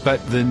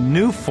 But the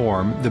new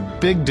form, the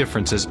big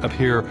differences,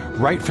 appear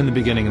right from the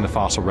beginning in the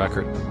fossil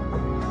record.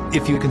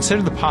 If you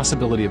consider the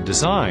possibility of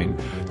design,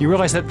 you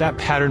realize that that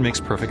pattern makes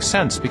perfect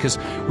sense, because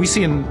we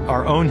see in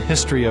our own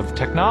history of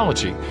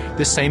technology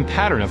this same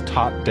pattern of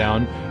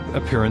top-down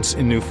appearance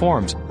in new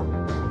forms.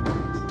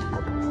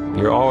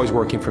 You're always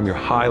working from your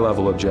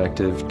high-level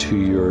objective to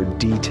your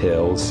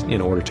details in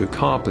order to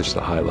accomplish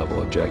the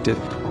high-level objective.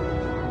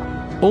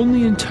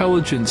 Only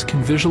intelligence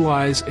can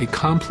visualize a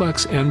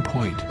complex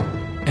endpoint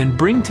and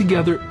bring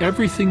together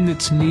everything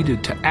that's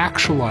needed to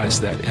actualize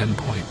that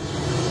endpoint.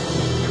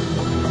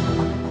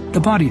 The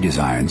body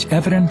designs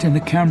evident in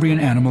the Cambrian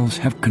animals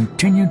have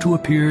continued to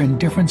appear in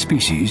different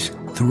species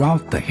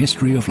throughout the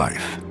history of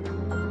life.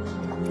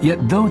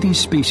 Yet though these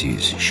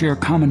species share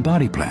common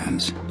body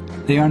plans,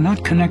 they are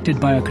not connected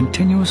by a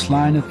continuous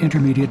line of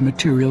intermediate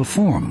material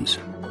forms.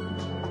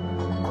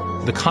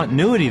 The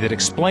continuity that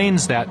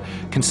explains that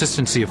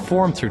consistency of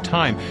form through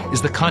time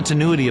is the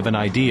continuity of an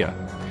idea.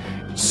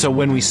 So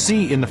when we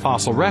see in the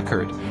fossil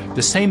record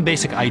the same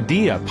basic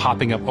idea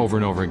popping up over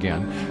and over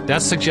again,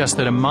 that suggests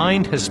that a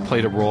mind has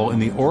played a role in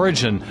the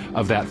origin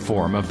of that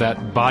form, of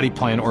that body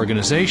plan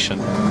organization.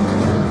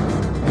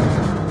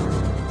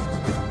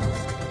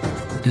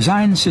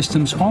 Design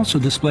systems also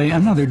display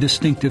another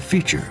distinctive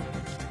feature.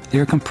 They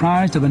are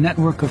comprised of a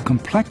network of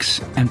complex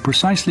and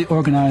precisely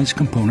organized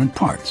component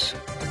parts.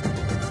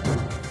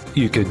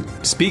 You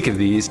could speak of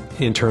these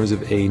in terms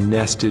of a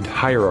nested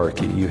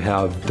hierarchy. You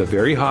have the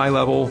very high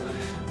level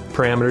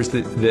parameters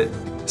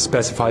that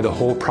specify the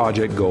whole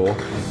project goal.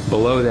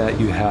 Below that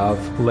you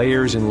have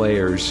layers and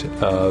layers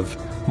of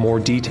more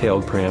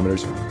detailed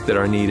parameters that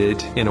are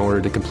needed in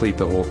order to complete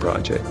the whole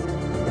project.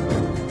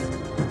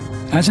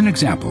 As an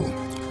example,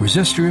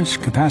 resistors,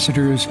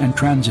 capacitors, and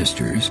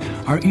transistors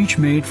are each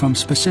made from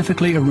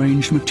specifically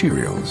arranged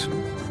materials.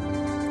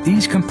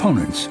 These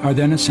components are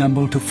then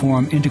assembled to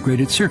form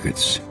integrated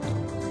circuits.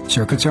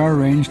 Circuits are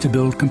arranged to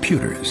build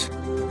computers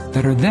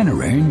that are then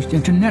arranged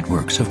into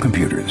networks of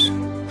computers.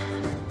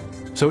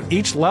 So at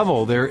each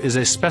level there is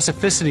a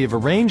specificity of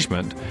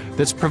arrangement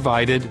that's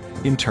provided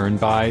in turn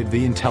by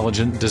the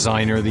intelligent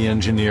designer, the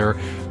engineer,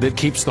 that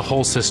keeps the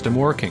whole system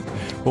working.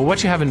 Well,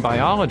 what you have in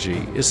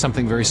biology is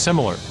something very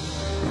similar.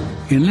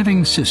 In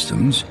living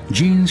systems,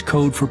 genes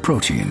code for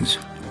proteins,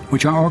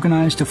 which are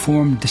organized to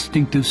form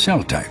distinctive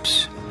cell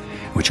types,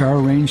 which are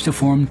arranged to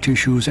form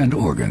tissues and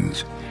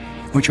organs,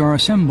 which are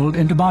assembled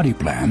into body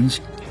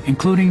plans,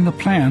 including the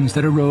plans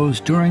that arose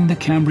during the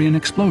Cambrian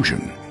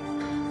Explosion.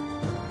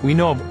 We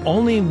know of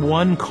only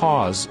one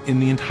cause in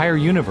the entire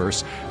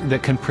universe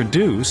that can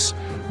produce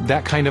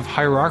that kind of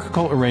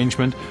hierarchical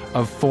arrangement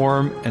of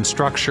form and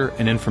structure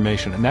and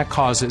information, and that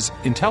cause is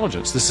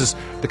intelligence. This is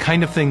the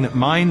kind of thing that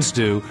minds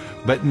do,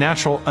 but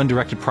natural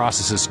undirected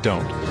processes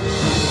don't.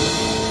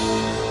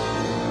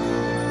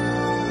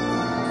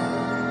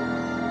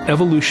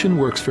 Evolution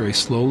works very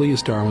slowly,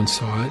 as Darwin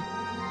saw it,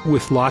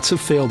 with lots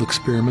of failed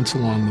experiments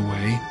along the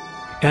way.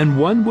 And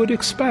one would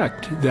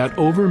expect that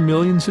over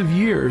millions of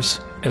years,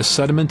 as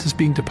sediment is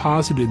being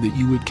deposited, that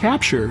you would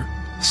capture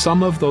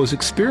some of those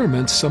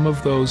experiments, some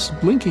of those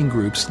linking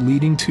groups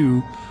leading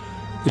to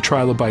the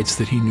trilobites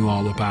that he knew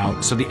all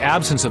about. So the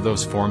absence of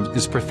those forms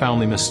is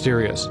profoundly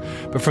mysterious.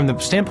 But from the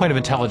standpoint of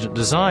intelligent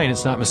design,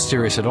 it's not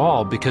mysterious at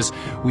all, because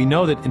we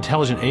know that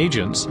intelligent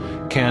agents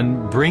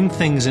can bring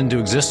things into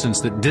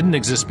existence that didn't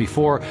exist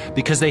before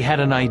because they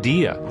had an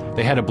idea.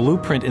 They had a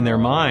blueprint in their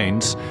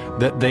minds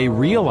that they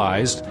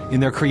realized in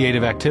their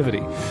creative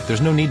activity.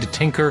 There's no need to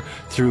tinker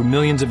through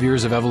millions of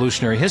years of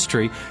evolutionary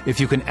history if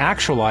you can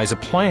actualize a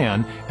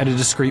plan at a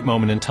discrete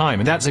moment in time.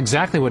 And that's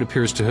exactly what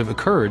appears to have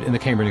occurred in the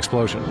Cambrian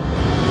Explosion.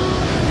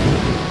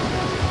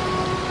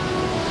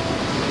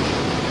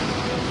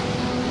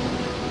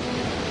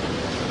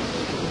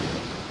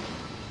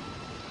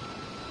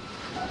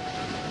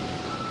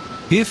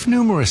 If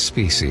numerous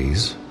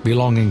species,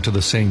 belonging to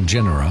the same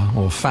genera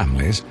or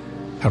families,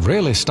 have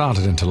really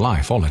started into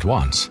life all at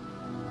once,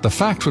 the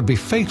fact would be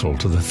fatal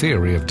to the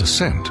theory of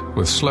descent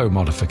with slow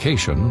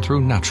modification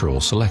through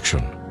natural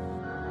selection.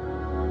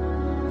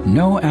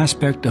 No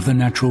aspect of the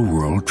natural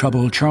world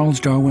troubled Charles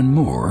Darwin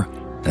more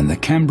than the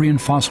Cambrian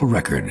fossil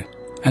record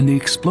and the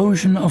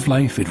explosion of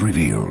life it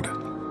revealed.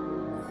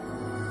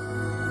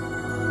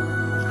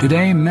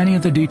 Today, many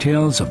of the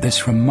details of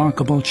this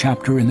remarkable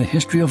chapter in the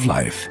history of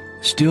life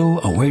still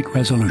await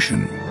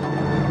resolution.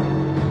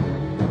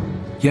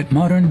 Yet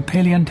modern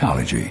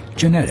paleontology,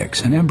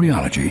 genetics, and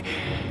embryology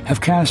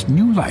have cast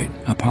new light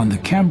upon the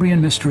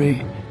Cambrian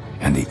mystery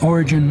and the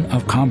origin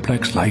of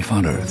complex life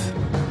on Earth.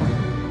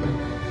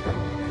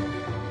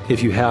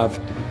 If you have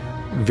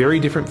very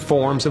different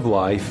forms of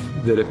life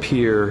that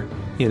appear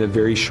in a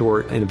very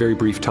short and a very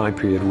brief time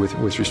period with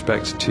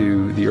respect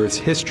to the Earth's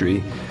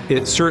history,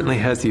 it certainly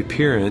has the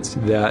appearance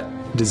that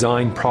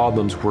design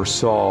problems were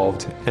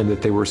solved, and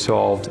that they were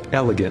solved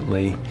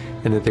elegantly,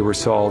 and that they were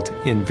solved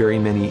in very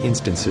many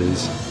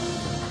instances.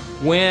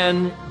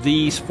 When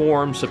these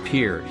forms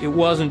appeared, it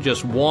wasn't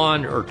just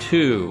one or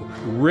two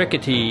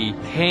rickety,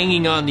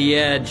 hanging on the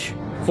edge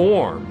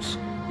forms.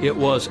 It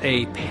was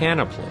a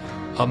panoply,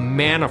 a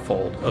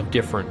manifold of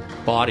different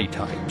body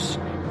types.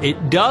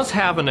 It does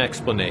have an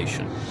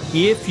explanation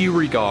if you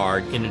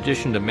regard, in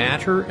addition to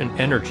matter and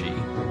energy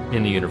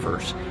in the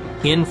universe,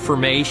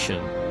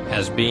 information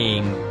as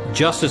being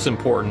just as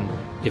important,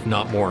 if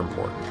not more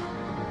important.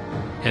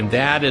 And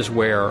that is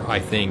where I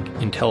think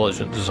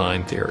intelligent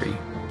design theory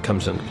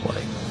comes into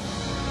play.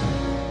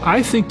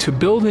 I think to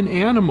build an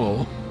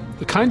animal,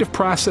 the kind of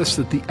process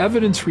that the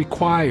evidence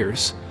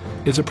requires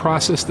is a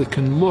process that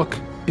can look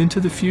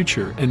into the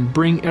future and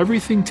bring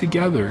everything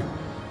together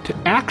to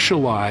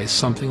actualize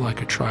something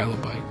like a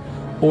trilobite,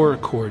 or a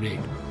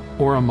chordate,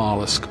 or a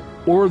mollusk,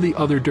 or the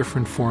other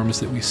different forms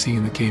that we see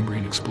in the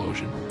Cambrian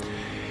Explosion.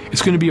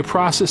 It's going to be a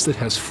process that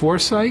has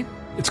foresight.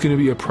 It's going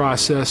to be a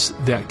process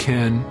that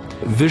can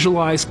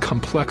visualize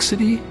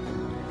complexity.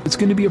 It's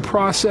going to be a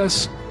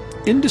process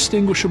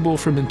indistinguishable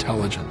from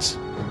intelligence.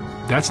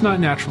 That's not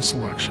natural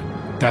selection.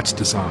 That's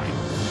design.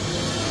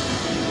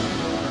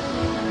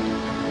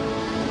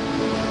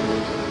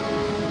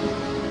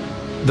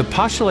 The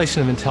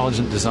postulation of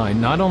intelligent design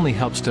not only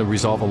helps to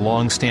resolve a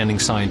long-standing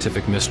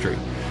scientific mystery,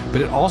 but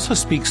it also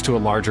speaks to a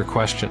larger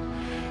question.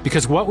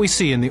 Because what we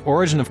see in the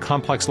origin of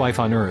complex life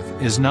on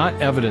Earth is not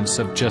evidence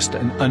of just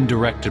an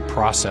undirected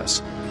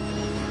process.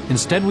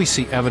 Instead, we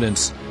see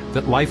evidence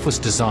that life was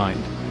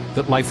designed,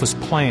 that life was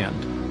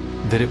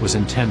planned, that it was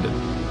intended.